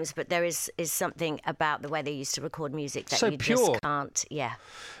times, but there is something about the way they used to record music that you pure. Just can't,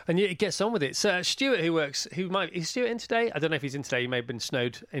 And it gets on with it. So Stuart, is Stuart in today? I don't know if he's in today. He may have been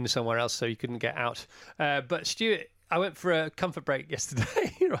snowed in somewhere else, so he couldn't get out. But Stuart, I went for a comfort break yesterday.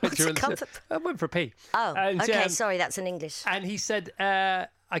 Right, What's a comfort? I went for a pee. Oh, okay. Sorry, that's in English. And he said, I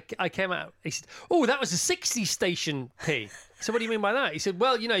came out. He said, "Oh, that was a 60 station pee." So what do you mean by that? He said,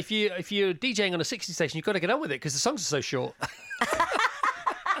 "Well, you know, if you're DJing on a 60 station, you've got to get on with it because the songs are so short." I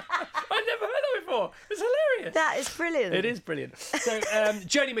never heard that before. It's hilarious. That is brilliant. It is brilliant. So,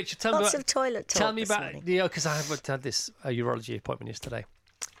 Joni Mitchell, lots of toilet talk. Tell me about because I had this urology appointment yesterday.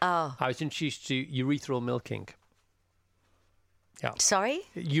 Oh, I was introduced to urethral milking. Yeah. Sorry?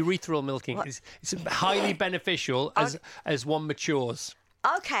 Urethral milking is highly beneficial as one matures.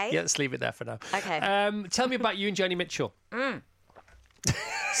 Okay. Yeah, let's leave it there for now. Okay. Tell me about you and Joni Mitchell.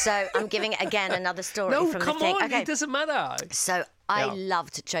 So I'm giving again another story from the thing. No, come on, okay. It doesn't matter. So I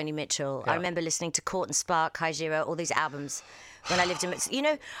loved Joni Mitchell. Yeah. I remember listening to Court and Spark, High Zero, all these albums when I lived in... You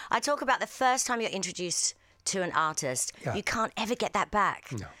know, I talk about the first time you're introduced to an artist. Yeah. You can't ever get that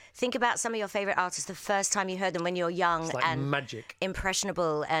back. No. Think about some of your favourite artists the first time you heard them when you're young and magic.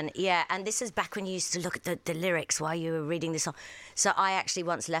 Impressionable. And this is back when you used to look at the lyrics while you were reading the song. So I actually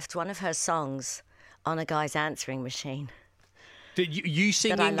once left one of her songs on a guy's answering machine. Did you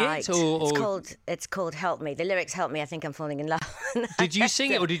singing that I liked. it? Or... It's called Help Me. The lyrics Help Me, I think I'm falling in love. Did you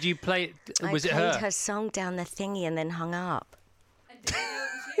sing it or did you play it? Was it her? I played her song down the thingy and then hung up. And did you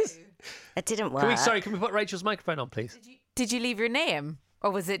know it was you? It didn't work. Can we put Rachel's microphone on, please? Did you leave your name? Or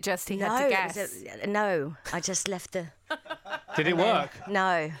was it just he had to guess? No, I just left the... Did it work?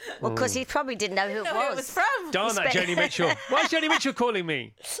 No. Well, because he probably didn't know who it was. Who it was from. Darn that Joni Mitchell. Why is Joni Mitchell calling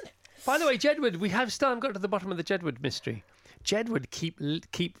me? By the way, Jedward, we have still got to the bottom of the Jedward mystery. Jedward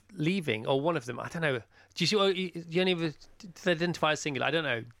keep leaving, or one of them, I don't know. Do you see, you only identify as singular, I don't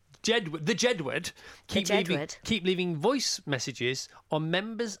know. The Jedward keep leaving voice messages on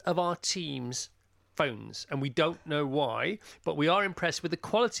members of our team's phones, and we don't know why, but we are impressed with the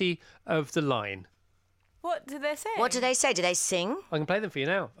quality of the line. What do they say? What do they say? Do they sing? I can play them for you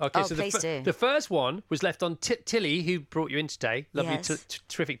now. Okay, so please do. The first one was left on Tilly, who brought you in today. Lovely, yes.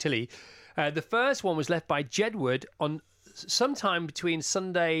 Terrific Tilly. The first one was left by Jedward on sometime between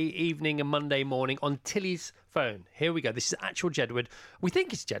Sunday evening and Monday morning on Tilly's phone. Here we go. This is actual Jedward. We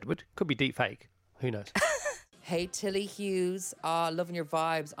think it's Jedward. Could be deep fake. Who knows? Hey, Tilly Hughes. Loving your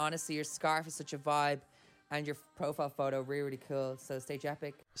vibes. Honestly, your scarf is such a vibe. And your profile photo, really, really cool. So stage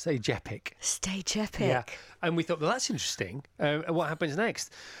epic. Stage epic. Stage epic. Yeah. And we thought, well, that's interesting. What happens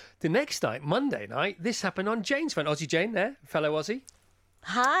next? The next night, Monday night, this happened on Jane's phone. Aussie Jane there, fellow Aussie.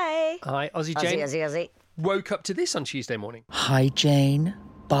 Hi. Hi, Aussie Jane. Aussie. Woke up to this on Tuesday morning. Hi, Jane.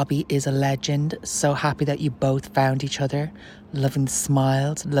 Bobby is a legend. So happy that you both found each other. Loving the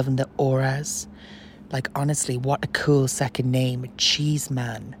smiles, loving the auras. Like, honestly, what a cool second name. Cheese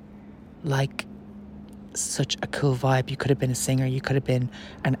Man. Like, such a cool vibe. You could have been a singer. You could have been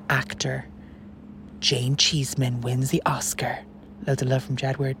an actor. Jane Cheeseman wins the Oscar. Loads of love from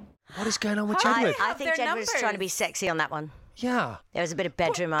Jedward. What is going on with Jedward? I think Jedward's trying to be sexy on that one. Yeah. There was a bit of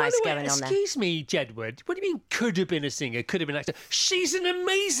bedroom eyes going on there. Excuse me, Jedward. What do you mean could have been a singer, could have been an actor? She's an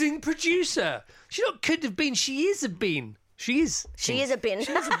amazing producer. She not could have been, she is a bean. She is. She is a bin.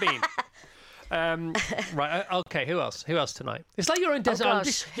 She is a bean. Right, okay, who else tonight? It's like your own desert island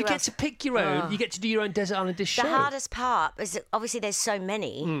dish. You get to pick your own. You get to do your own desert island dish show. The hardest part is that obviously there's so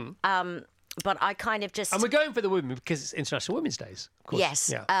many, but I kind of just... And we're going for the women because it's International Women's Days, of course. Yes.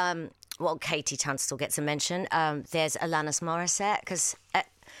 Yeah. Well, Katie Tunstall gets a mention. There's Alanis Morissette, because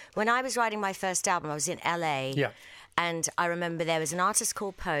when I was writing my first album, I was in LA. Yeah. And I remember there was an artist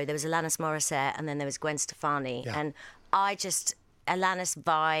called Poe, there was Alanis Morissette, and then there was Gwen Stefani. Yeah. And I just... Alanis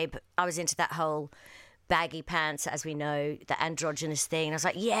vibe. I was into that whole baggy pants, as we know, the androgynous thing. And I was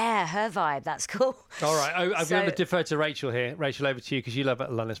like, yeah, her vibe. That's cool. All right. I'm going to defer to Rachel here. Rachel, over to you because you love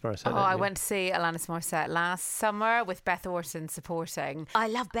Alanis Morissette. I went to see Alanis Morissette last summer with Beth Orton supporting. I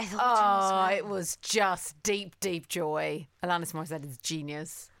love Beth Orton as well. It was just deep, deep joy. Alanis Morissette is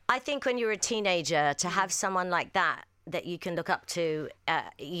genius. I think when you're a teenager, to have someone like that you can look up to,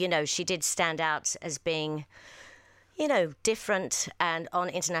 she did stand out as being... different, and on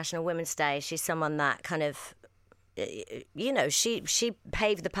International Women's Day, she's someone that kind of, she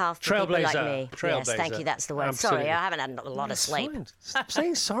paved the path for people like me. Trailblazer. Yes, thank you, that's the word. Absolutely. Sorry, I haven't had a lot of sleep. Stop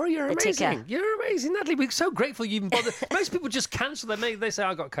saying sorry, you're amazing. You're amazing, Natalie. We're so grateful you even bothered. Most people just cancel they say,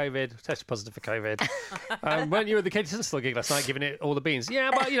 I got COVID, tested positive for COVID. Weren't you at the Katie Tunstall gig last night giving it all the beans? Yeah,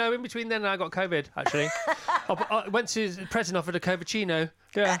 but, in between then I got COVID, actually. I went to the president offered a Covacino.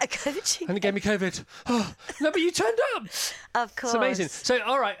 Yeah. A Covacino. And he gave me COVID. Oh, no, but you turned up. Of course. It's amazing. So,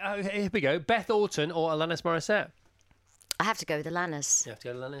 all right, here we go. Beth Orton or Alanis Morissette? I have to go with Alanis. You have to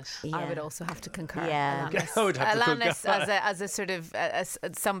go with Alanis? Yeah. I would also have to concur. Yeah. Alanis, I would have to Alanis concur. as a sort of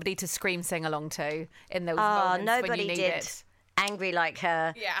somebody to scream sing along to in those moments nobody when you need did it. angry like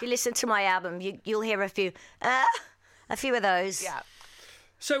her. Yeah. If you listen to my album, you'll hear a few of those. Yeah.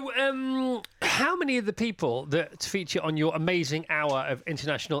 So, how many of the people that feature on your amazing hour of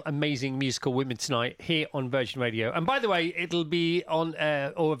international amazing musical women tonight here on Virgin Radio? And by the way, it'll be on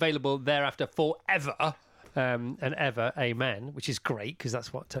or available thereafter forever. And ever, amen, which is great because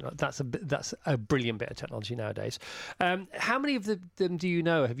that's a brilliant bit of technology nowadays. How many of them do you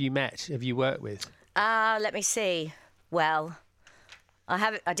know? Have you met? Have you worked with? Let me see. Well,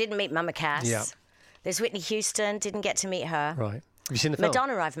 I didn't meet Mama Cass. Yeah. There's Whitney Houston. Didn't get to meet her. Right. Have you seen the film?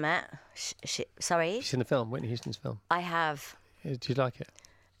 Madonna, I've met. Sorry. Have you seen the film? Whitney Houston's film. I have. Do you like it?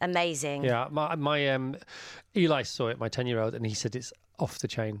 Amazing. Yeah. My Eli saw it, my 10-year-old, and he said it's off the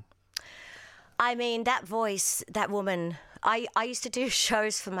chain. I mean, that voice, that woman. I used to do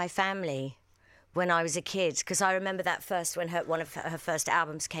shows for my family when I was a kid because I remember that first when one of her first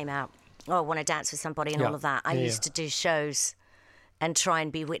albums came out. Oh, Want to Dance with Somebody and all of that. I used to do shows and try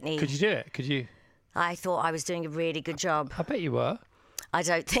and be Whitney. Could you do it? Could you? I thought I was doing a really good job. I bet you were. I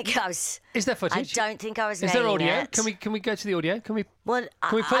don't think I was. Is there footage? I don't think I was. Is there nailing audio? it. Can we go to the audio? Can we? Well,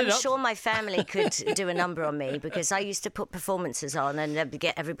 can we put it I'm up? sure my family could do a number on me because I used to put performances on and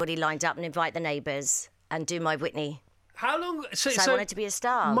get everybody lined up and invite the neighbours and do my Whitney. How long? So I wanted to be a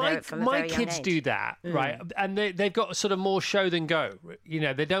star. From a my very young kids age. do that, right? And they've got sort of more show than go. You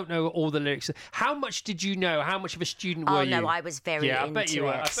know, they don't know all the lyrics. How much did you know? How much of a student were you? Oh no, I was very into I bet you it.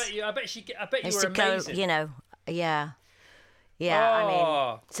 were. I bet you were to amazing. go, you know, yeah. I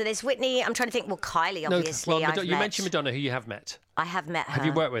mean, so there's Whitney. I'm trying to think. Well, Kylie, obviously. No, I've you mentioned Madonna, who you have met. I have met her. Have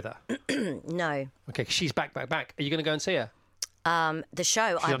you worked with her? No. Okay, she's back. Are you going to go and see her? The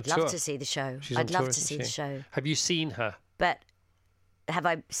show. She's on I'd love tour. to see the show. She's on I'd love tour, to see isn't the she? show. Have you seen her? But have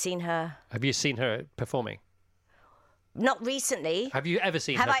I seen her? Have you seen her performing? Not recently. Have you ever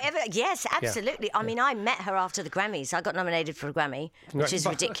seen Have her? I ever? Yes, absolutely. I mean, I met her after the Grammys. I got nominated for a Grammy, which is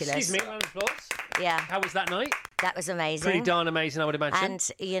ridiculous. Excuse me, round of applause. Yeah. How was that night? That was amazing. Pretty darn amazing, I would imagine.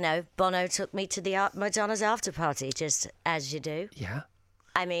 And, you know, Bono took me to the Madonna's after party, just as you do. Yeah.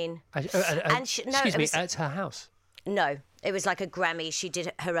 I mean... excuse me, at her house? No, it was like a Grammy. She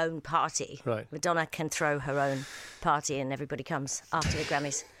did her own party. Right. Madonna can throw her own party and everybody comes after the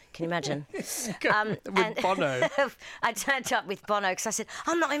Grammys. Can you imagine? With Bono. I turned up with Bono because I said,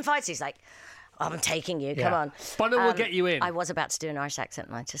 I'm not invited. He's like, I'm taking you. Come on. Bono will get you in. I was about to do an Irish accent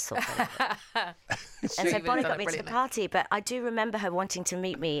and I just thought and so Bono got me to the party. But I do remember her wanting to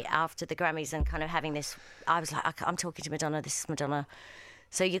meet me after the Grammys and kind of having this. I was like, I'm talking to Madonna. This is Madonna.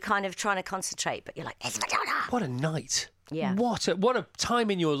 So you're kind of trying to concentrate, but you're like, it's Madonna. What a night. Yeah. What a time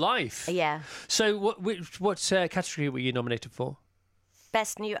in your life. Yeah. So what category were you nominated for?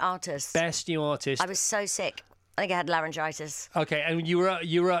 Best New Artist. Best New Artist. I was so sick. I think I had laryngitis. Okay, and you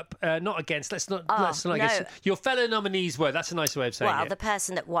were up not against. Let's not against. Your fellow nominees were. That's a nice way of saying it. Well, the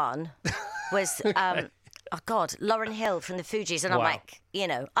person that won was Lauryn Hill from the Fugees, and I'm like, you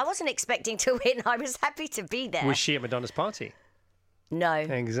know, I wasn't expecting to win. I was happy to be there. Was she at Madonna's party? No.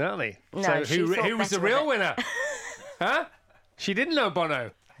 Exactly. No. So who was the real winner? Huh? She didn't know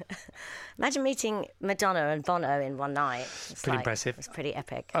Bono. Imagine meeting Madonna and Bono in one night. Pretty impressive. It was pretty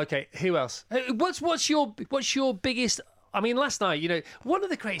epic. Okay, who else? What's your biggest? I mean, last night, you know, one of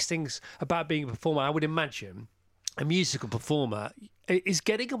the greatest things about being a performer, I would imagine, a musical performer, is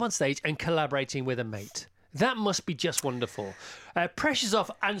getting up on stage and collaborating with a mate. That must be just wonderful. Pressure's off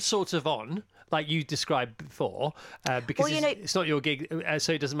and sort of on, like you described before, because it's not your gig,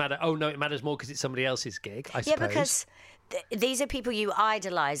 so it doesn't matter. Oh, no, it matters more because it's somebody else's gig, I suppose. Yeah, because these are people you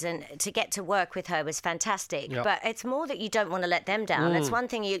idolise, and to get to work with her was fantastic. Yep. But it's more that you don't want to let them down. It's one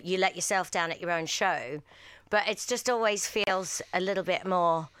thing you let yourself down at your own show, but it's just always feels a little bit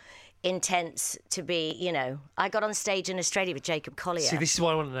more intense to be, you know. I got on stage in Australia with Jacob Collier. See, this is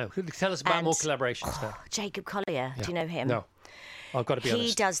what I want to know. Tell us about more collaborations now. Jacob Collier, do you know him? No. I've got to be honest.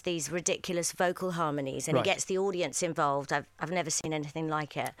 He does these ridiculous vocal harmonies and he gets the audience involved. I've never seen anything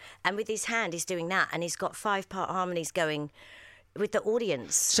like it. And with his hand, he's doing that, and he's got 5-part harmonies going with the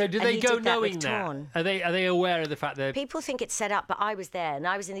audience. So do they go knowing that? Are they aware of the fact that people think it's set up? But I was there and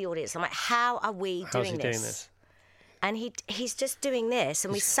I was in the audience. I'm like, how are we doing this? And he's just doing this,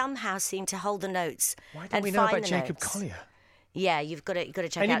 and we somehow seem to hold the notes. Why don't we know about Jacob Collier? Yeah, you've got to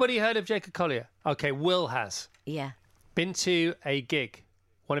check out. Anybody heard of Jacob Collier? Okay, Will has. Yeah. Been to a gig.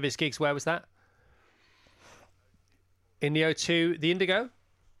 One of his gigs, where was that? In the O2, the Indigo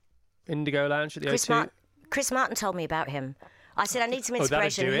Lounge at the O2. Chris Martin told me about him. I said, I need some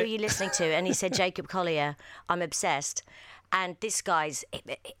inspiration. Who are you listening to? And he said, Jacob Collier. I'm obsessed. And this guy's,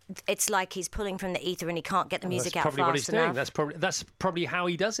 it's like he's pulling from the ether and he can't get the music out fast enough. That's probably what he's doing. That's probably how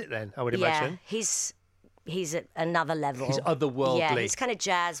he does it then, I would imagine. Yeah, he's at another level. He's otherworldly. Yeah, he's kind of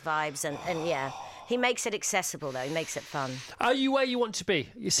jazz vibes and yeah. He makes it accessible, though. He makes it fun. Are you where you want to be?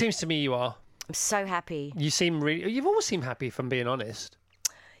 It seems to me you are. I'm so happy. You've always seemed happy, if I'm being honest.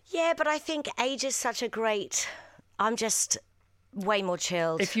 Yeah, but I think age is such a great... I'm just way more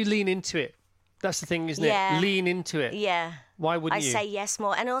chilled. If you lean into it. That's the thing, isn't it? Lean into it. Yeah. Why wouldn't you? I say yes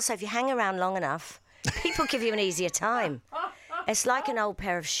more. And also, if you hang around long enough, people give you an easier time. It's like an old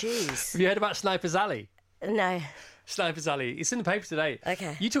pair of shoes. Have you heard about Sniper's Alley? No. Sniper's Alley. It's in the paper today.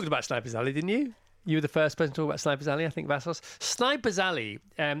 Okay. You talked about Sniper's Alley, didn't you? You were the first person to talk about Sniper's Alley, I think, Vassos. Sniper's Alley,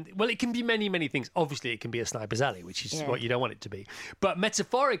 well, it can be many, many things. Obviously, it can be a Sniper's Alley, which is what you don't want it to be. But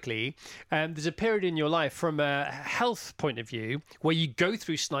metaphorically, there's a period in your life from a health point of view where you go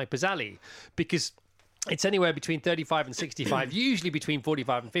through Sniper's Alley because it's anywhere between 35 and 65, usually between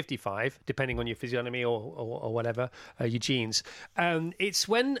 45 and 55, depending on your physiognomy or whatever, your genes. It's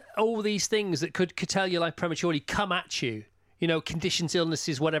when all these things that could curtail your life prematurely come at you. conditions,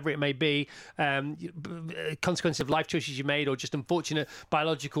 illnesses, whatever it may be, consequences of life choices you made, or just unfortunate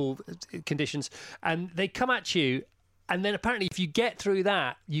biological conditions, and they come at you, and then apparently if you get through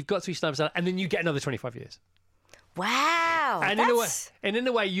that, you've got through Sniper's Alley, and then you get another 25 years. Wow. And in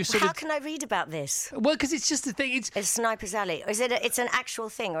a way, you sort of... How can I read about this? Well, because it's just a thing. It's Sniper's Alley. Is it? It's an actual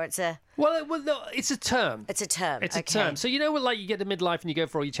thing, or it's a... Well, no, it's a term. It's a term. It's a term. So like you get to midlife and you go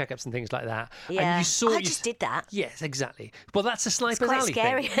for all your checkups and things like that. Yeah. And I just did that. Yes, exactly. Well, that's a Sniper's It's quite Alley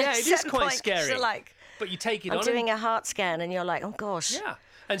scary. thing. Yeah, it is quite Point, scary. So but you take it I'm on. doing a heart scan, and you're like, oh gosh. Yeah.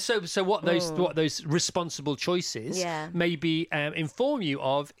 And so what those responsible choices maybe inform you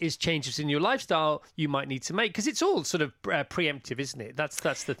of is changes in your lifestyle you might need to make, because it's all sort of preemptive, isn't it? That's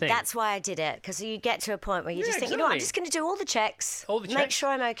the thing. That's why I did it, because you get to a point where you just think, I'm just going to do all the checks, make sure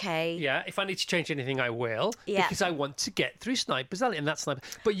I'm okay. Yeah, if I need to change anything, I will, because I want to get through Sniper's Alley, and that's Sniper.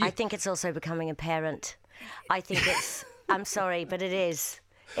 But I think it's also becoming a parent. I think it's. I'm sorry, but it is.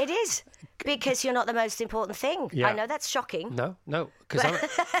 It is, because you're not the most important thing. Yeah. I know that's shocking. No,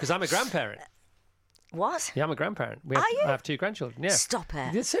 because I'm a grandparent. What? Yeah, I'm a grandparent. I have 2 grandchildren. Yeah. Stop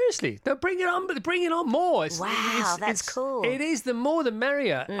it. Yeah, seriously. No, bring it on, but bring it on more. That's cool. It is. The more, the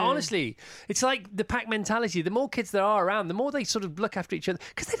merrier. Honestly, it's like the pack mentality. The more kids there are around, the more they sort of look after each other,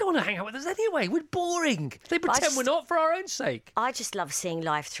 because they don't want to hang out with us anyway. We're boring. They pretend we're not for our own sake. I just love seeing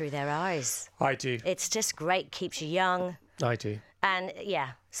life through their eyes. I do. It's just great. Keeps you young. I do. And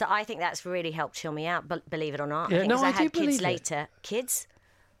so I think that's really helped chill me out, believe it or not. Yeah, I had do kids later. Kids?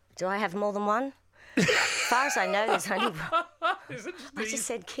 Do I have more than one? As far as I know, there's only one. I just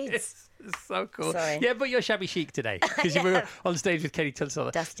said kids. It's so cool. Sorry. Yeah, but you're shabby chic today because you were on stage with Katie Tunstall.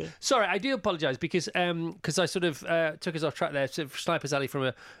 Dusty. Sorry, I do apologise because I sort of took us off track there. So Sniper's Alley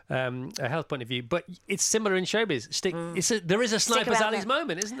from a health point of view, but it's similar in showbiz. There is a Sniper's Alley's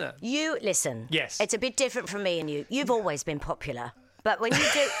moment, isn't there? You listen. Yes. It's a bit different from me and you. You've always been popular, but when you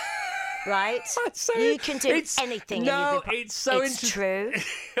do. Right? You can do anything. No, it's so interesting. It's true.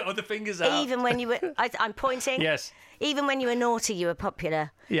 Oh, the fingers out. Even when you were... I'm pointing. Yes. Even when you were naughty, you were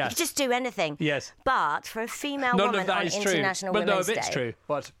popular. Yeah. You could just do anything. Yes. But for a female woman on International Women's Day... But no, it's true.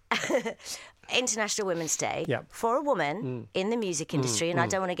 What? International Women's Day, yeah. For a woman in the music industry, and I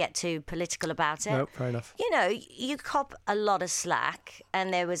don't want to get too political about it. No, fair enough. You cop a lot of slack,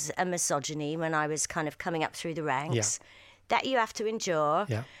 and there was a misogyny when I was kind of coming up through the ranks that you have to endure.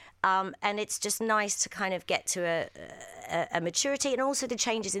 Yeah. And it's just nice to kind of get to a maturity, and also the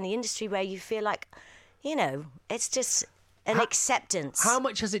changes in the industry where you feel like, it's just an acceptance. How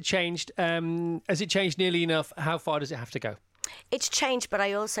much has it changed? Has it changed nearly enough? How far does it have to go? It's changed, but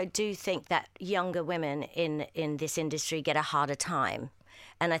I also do think that younger women in this industry get a harder time.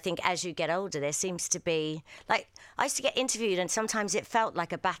 And I think as you get older, there seems to be... Like, I used to get interviewed and sometimes it felt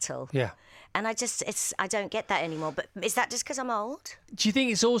like a battle. Yeah. And I don't get that anymime. But is that just because I'm old? Do you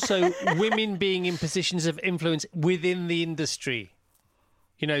think it's also women being in positions of influence within the industry?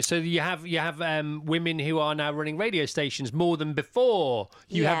 So you have women who are now running radio stations more than before.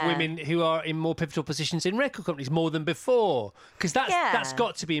 You have women who are in more pivotal positions in record companies more than before. Because that's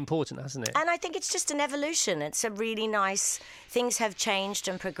got to be important, hasn't it? And I think it's just an evolution. It's a really nice... Things have changed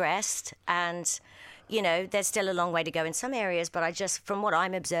and progressed, and, there's still a long way to go in some areas, but from what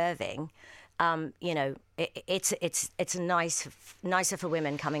I'm observing... it's nicer for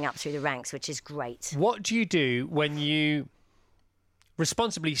women coming up through the ranks, which is great. What do you do when you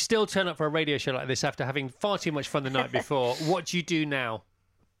responsibly still turn up for a radio show like this after having far too much fun the night before? What do you do now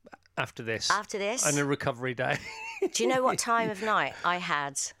after this? After this? On a recovery day. Do you know what time of night I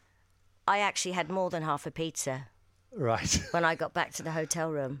had? I actually had more than half a pizza. Right. When I got back to the hotel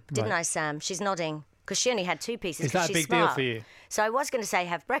room. Didn't I, Sam? She's nodding. Because she only had 2 pieces. Is that a big deal for you? So I was going to say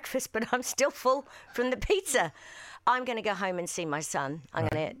have breakfast, but I'm still full from the pizza. I'm going to go home and see my son. I'm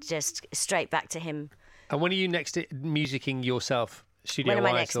going to just straight back to him. And when are you next musicking yourself? Studio-wise, when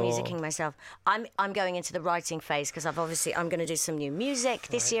am I next musicking myself? I'm going into the writing phase because I'm going to do some new music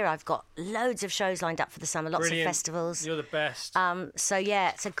this year. I've got loads of shows lined up for the summer, lots of festivals. You're the best. So yeah,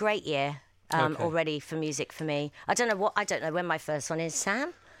 it's a great year already for music for me. I don't know when my first one is.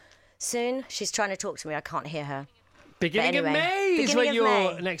 Sam? Soon. She's trying to talk to me. I can't hear her. Beginning of May is when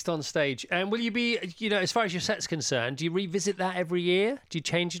you're next on stage. And will you be, as far as your set's concerned, do you revisit that every year? Do you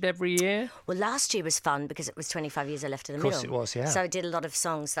change it every year? Well, last year was fun because it was 25 years I left in the middle. Of course it was, yeah. So I did a lot of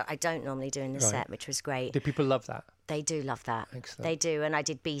songs that I don't normally do in the set, which was great. Do people love that? They do love that. Excellent. They do, and I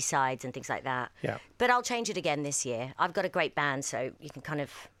did B-sides and things like that. Yeah. But I'll change it again this year. I've got a great band, so you can kind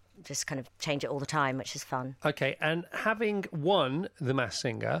of change it all the time, which is fun. Okay, and having won The Masked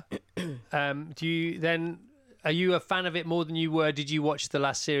Singer, do you then... Are you a fan of it more than you were? Did you watch the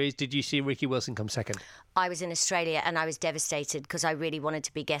last series? Did you see Ricky Wilson come second? I was in Australia and I was devastated because I really wanted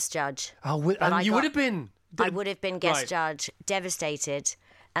to be guest judge. Oh, and you would have been. I would have been guest judge, devastated.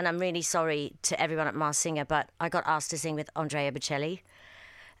 And I'm really sorry to everyone at Masked Singer, but I got asked to sing with Andrea Bocelli,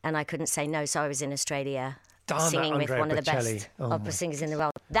 and I couldn't say no, so I was in Australia singing with one of the best opera singers in the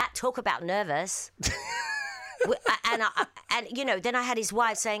world. That talk about nervous. and you know, then I had his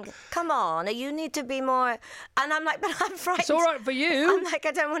wife saying, "Come on, you need to be more." And I'm like, "But I'm frightened." It's all right for you. I'm like,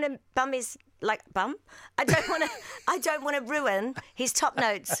 I don't want to bum his bum. I don't want to ruin his top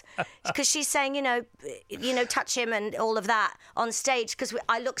notes because she's saying, you know, touch him and all of that on stage because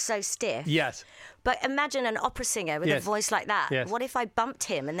I look so stiff. Yes. But imagine an opera singer with a voice like that. Yes. What if I bumped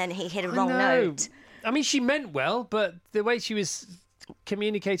him and then he hit a wrong note? I mean, she meant well, but the way she was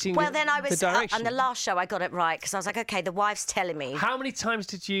communicating well, then I was the direction. on the last show I got it right because I was like, okay, the wife's telling me. How many times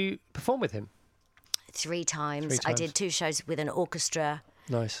did you perform with him? 3 times. I did 2 shows with an orchestra.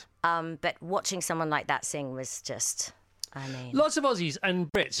 Nice. But watching someone like that sing was just, I mean... Lots of Aussies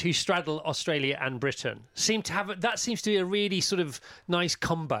and Brits who straddle Australia and Britain seem to have... That seems to be a really sort of nice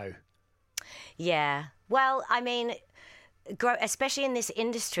combo. Yeah. Well, I mean, especially in this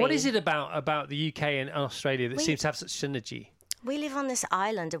industry... What is it about the UK and Australia that seems to have such synergy? We live on this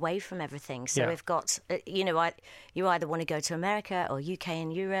island away from everything. So we've got, you either want to go to America or UK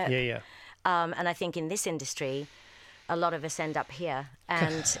and Europe. Yeah. And I think in this industry... a lot of us end up here.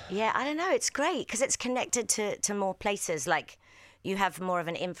 And I don't know, it's great because it's connected to more places. Like you have more of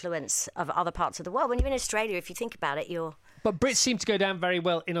an influence of other parts of the world. When you're in Australia, if you think about it, you're... But Brits seem to go down very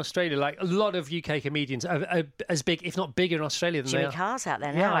well in Australia. Like a lot of UK comedians are as big, if not bigger in Australia than they are. Jimmy Carr's out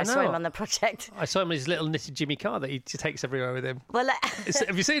there now. Yeah, I saw him on the project. I saw him in his little knitted Jimmy Carr that he takes everywhere with him. Well,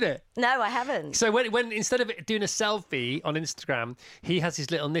 have you seen it? No, I haven't. So when instead of doing a selfie on Instagram, he has his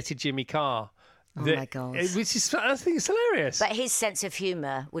little knitted Jimmy Carr. Oh my God. Which is, I think it's hilarious. But his sense of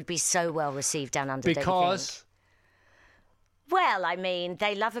humour would be so well received down under. Because? Well, I mean,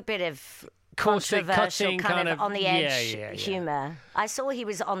 they love a bit of caustic, controversial, kind of on the edge humour. I saw he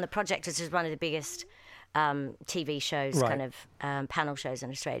was on The Project, which is one of the biggest TV shows, kind of panel shows in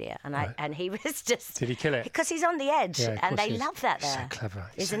Australia. And he was just... Did he kill it? Because he's on the edge, and they love that there. So clever.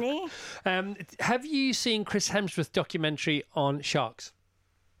 Isn't he? Have you seen Chris Hemsworth's documentary on sharks?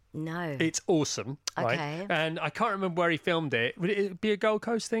 No. It's awesome. Right? Okay. And I can't remember where he filmed it. Would it be a Gold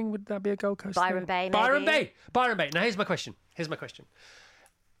Coast thing? Would that be a Gold Coast Byron thing? Bay, maybe? Byron Bay. Now, here's my question.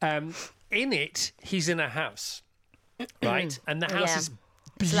 In it, he's in a house, right? And the house is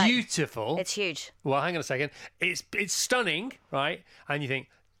beautiful. It's huge. Well, hang on a second. It's stunning, right? And you think,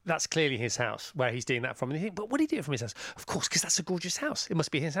 that's clearly his house, where he's doing that from. And you think, but would he do it from his house? Of course, because that's a gorgeous house. It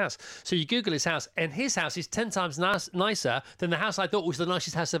must be his house. So you Google his house, and his house is 10 times nicer than the house I thought was the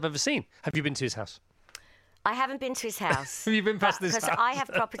nicest house I've ever seen. Have you been to his house? I haven't been to his house. Have you been past this house? Because I have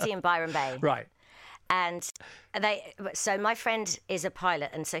property in Byron Bay. Right. And so my friend is a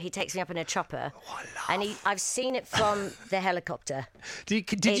pilot, and so he takes me up in a chopper. Oh, and I've seen it from the helicopter.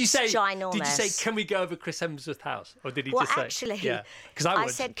 Did you say ginormous. Did you say, can we go over Chris Hemsworth's house? Or did he well, just say? Actually, yeah, because I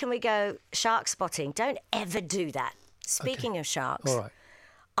said, can we go shark spotting? Don't ever do that. Speaking of sharks, all right.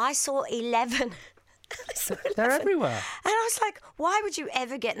 I saw 11. They're everywhere. And I was like, why would you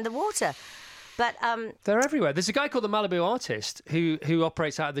ever get in the water? But they're everywhere. There's a guy called the Malibu Artist who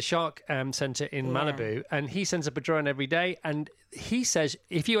operates out of the Shark Centre in Malibu, and he sends up a drone every day. And he says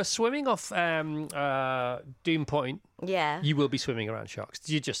if you are swimming off Doom Point, you will be swimming around sharks.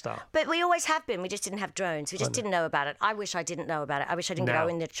 You just are. But we always have been. We just didn't have drones. We just didn't know about it. I wish I didn't know about it. I wish I didn't go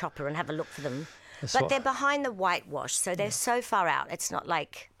in the chopper and have a look for them. They're behind the whitewash, so they're so far out. It's not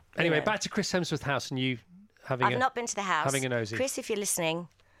like... Anyway, back to Chris Hemsworth's house and you having I've not been to the house. Having a nosy. Chris, if you're listening...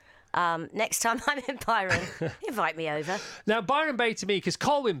 next time I'm in Byron, invite me over. Now, Byron Bay to me, because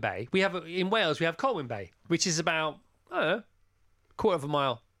Colwyn Bay, in Wales, we have Colwyn Bay, which is about, I don't know, quarter of a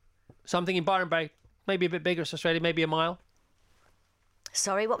mile. Something in Byron Bay, maybe a bit bigger, it's Australia, maybe a mile.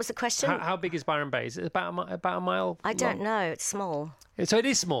 Sorry, what was the question? How big is Byron Bay? Is it about a mile? I don't know. It's small. So it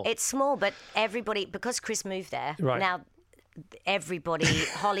is small? It's small, but everybody, because Chris moved there, now everybody,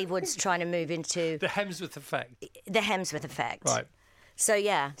 Hollywood's trying to move into... The Hemsworth effect. The Hemsworth effect. Right. So,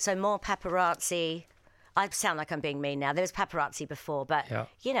 so more paparazzi. I sound like I'm being mean now. There was paparazzi before, but,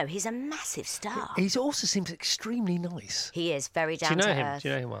 he's a massive star. He also seems extremely nice. He is, very down to earth. Do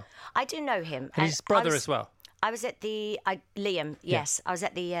you know him well? I do know him. And his brother as well? I was at Liam, yes. I was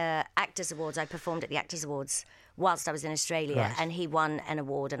at the Actors Awards. I performed at the Actors Awards whilst I was in Australia, and he won an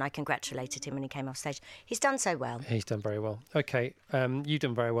award, and I congratulated him when he came off stage. He's done so well. He's done very well. Okay, you've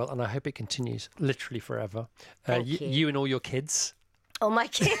done very well, and I hope it continues literally forever. Thank you. You and all your kids. Oh, my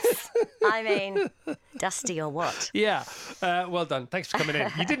kids. I mean, dusty or what? Yeah. Well done. Thanks for coming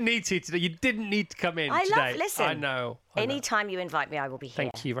in. You didn't need to today. You didn't need to come in today. Listen. I know. Anytime you invite me, I will be here.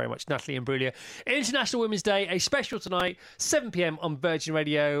 Thank you very much, Natalie Imbruglia. International Women's Day, a special tonight, 7 p.m. on Virgin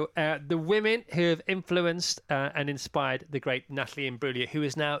Radio. The women who have influenced and inspired the great Natalie Imbruglia, who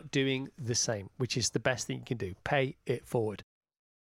is now doing the same, which is the best thing you can do. Pay it forward.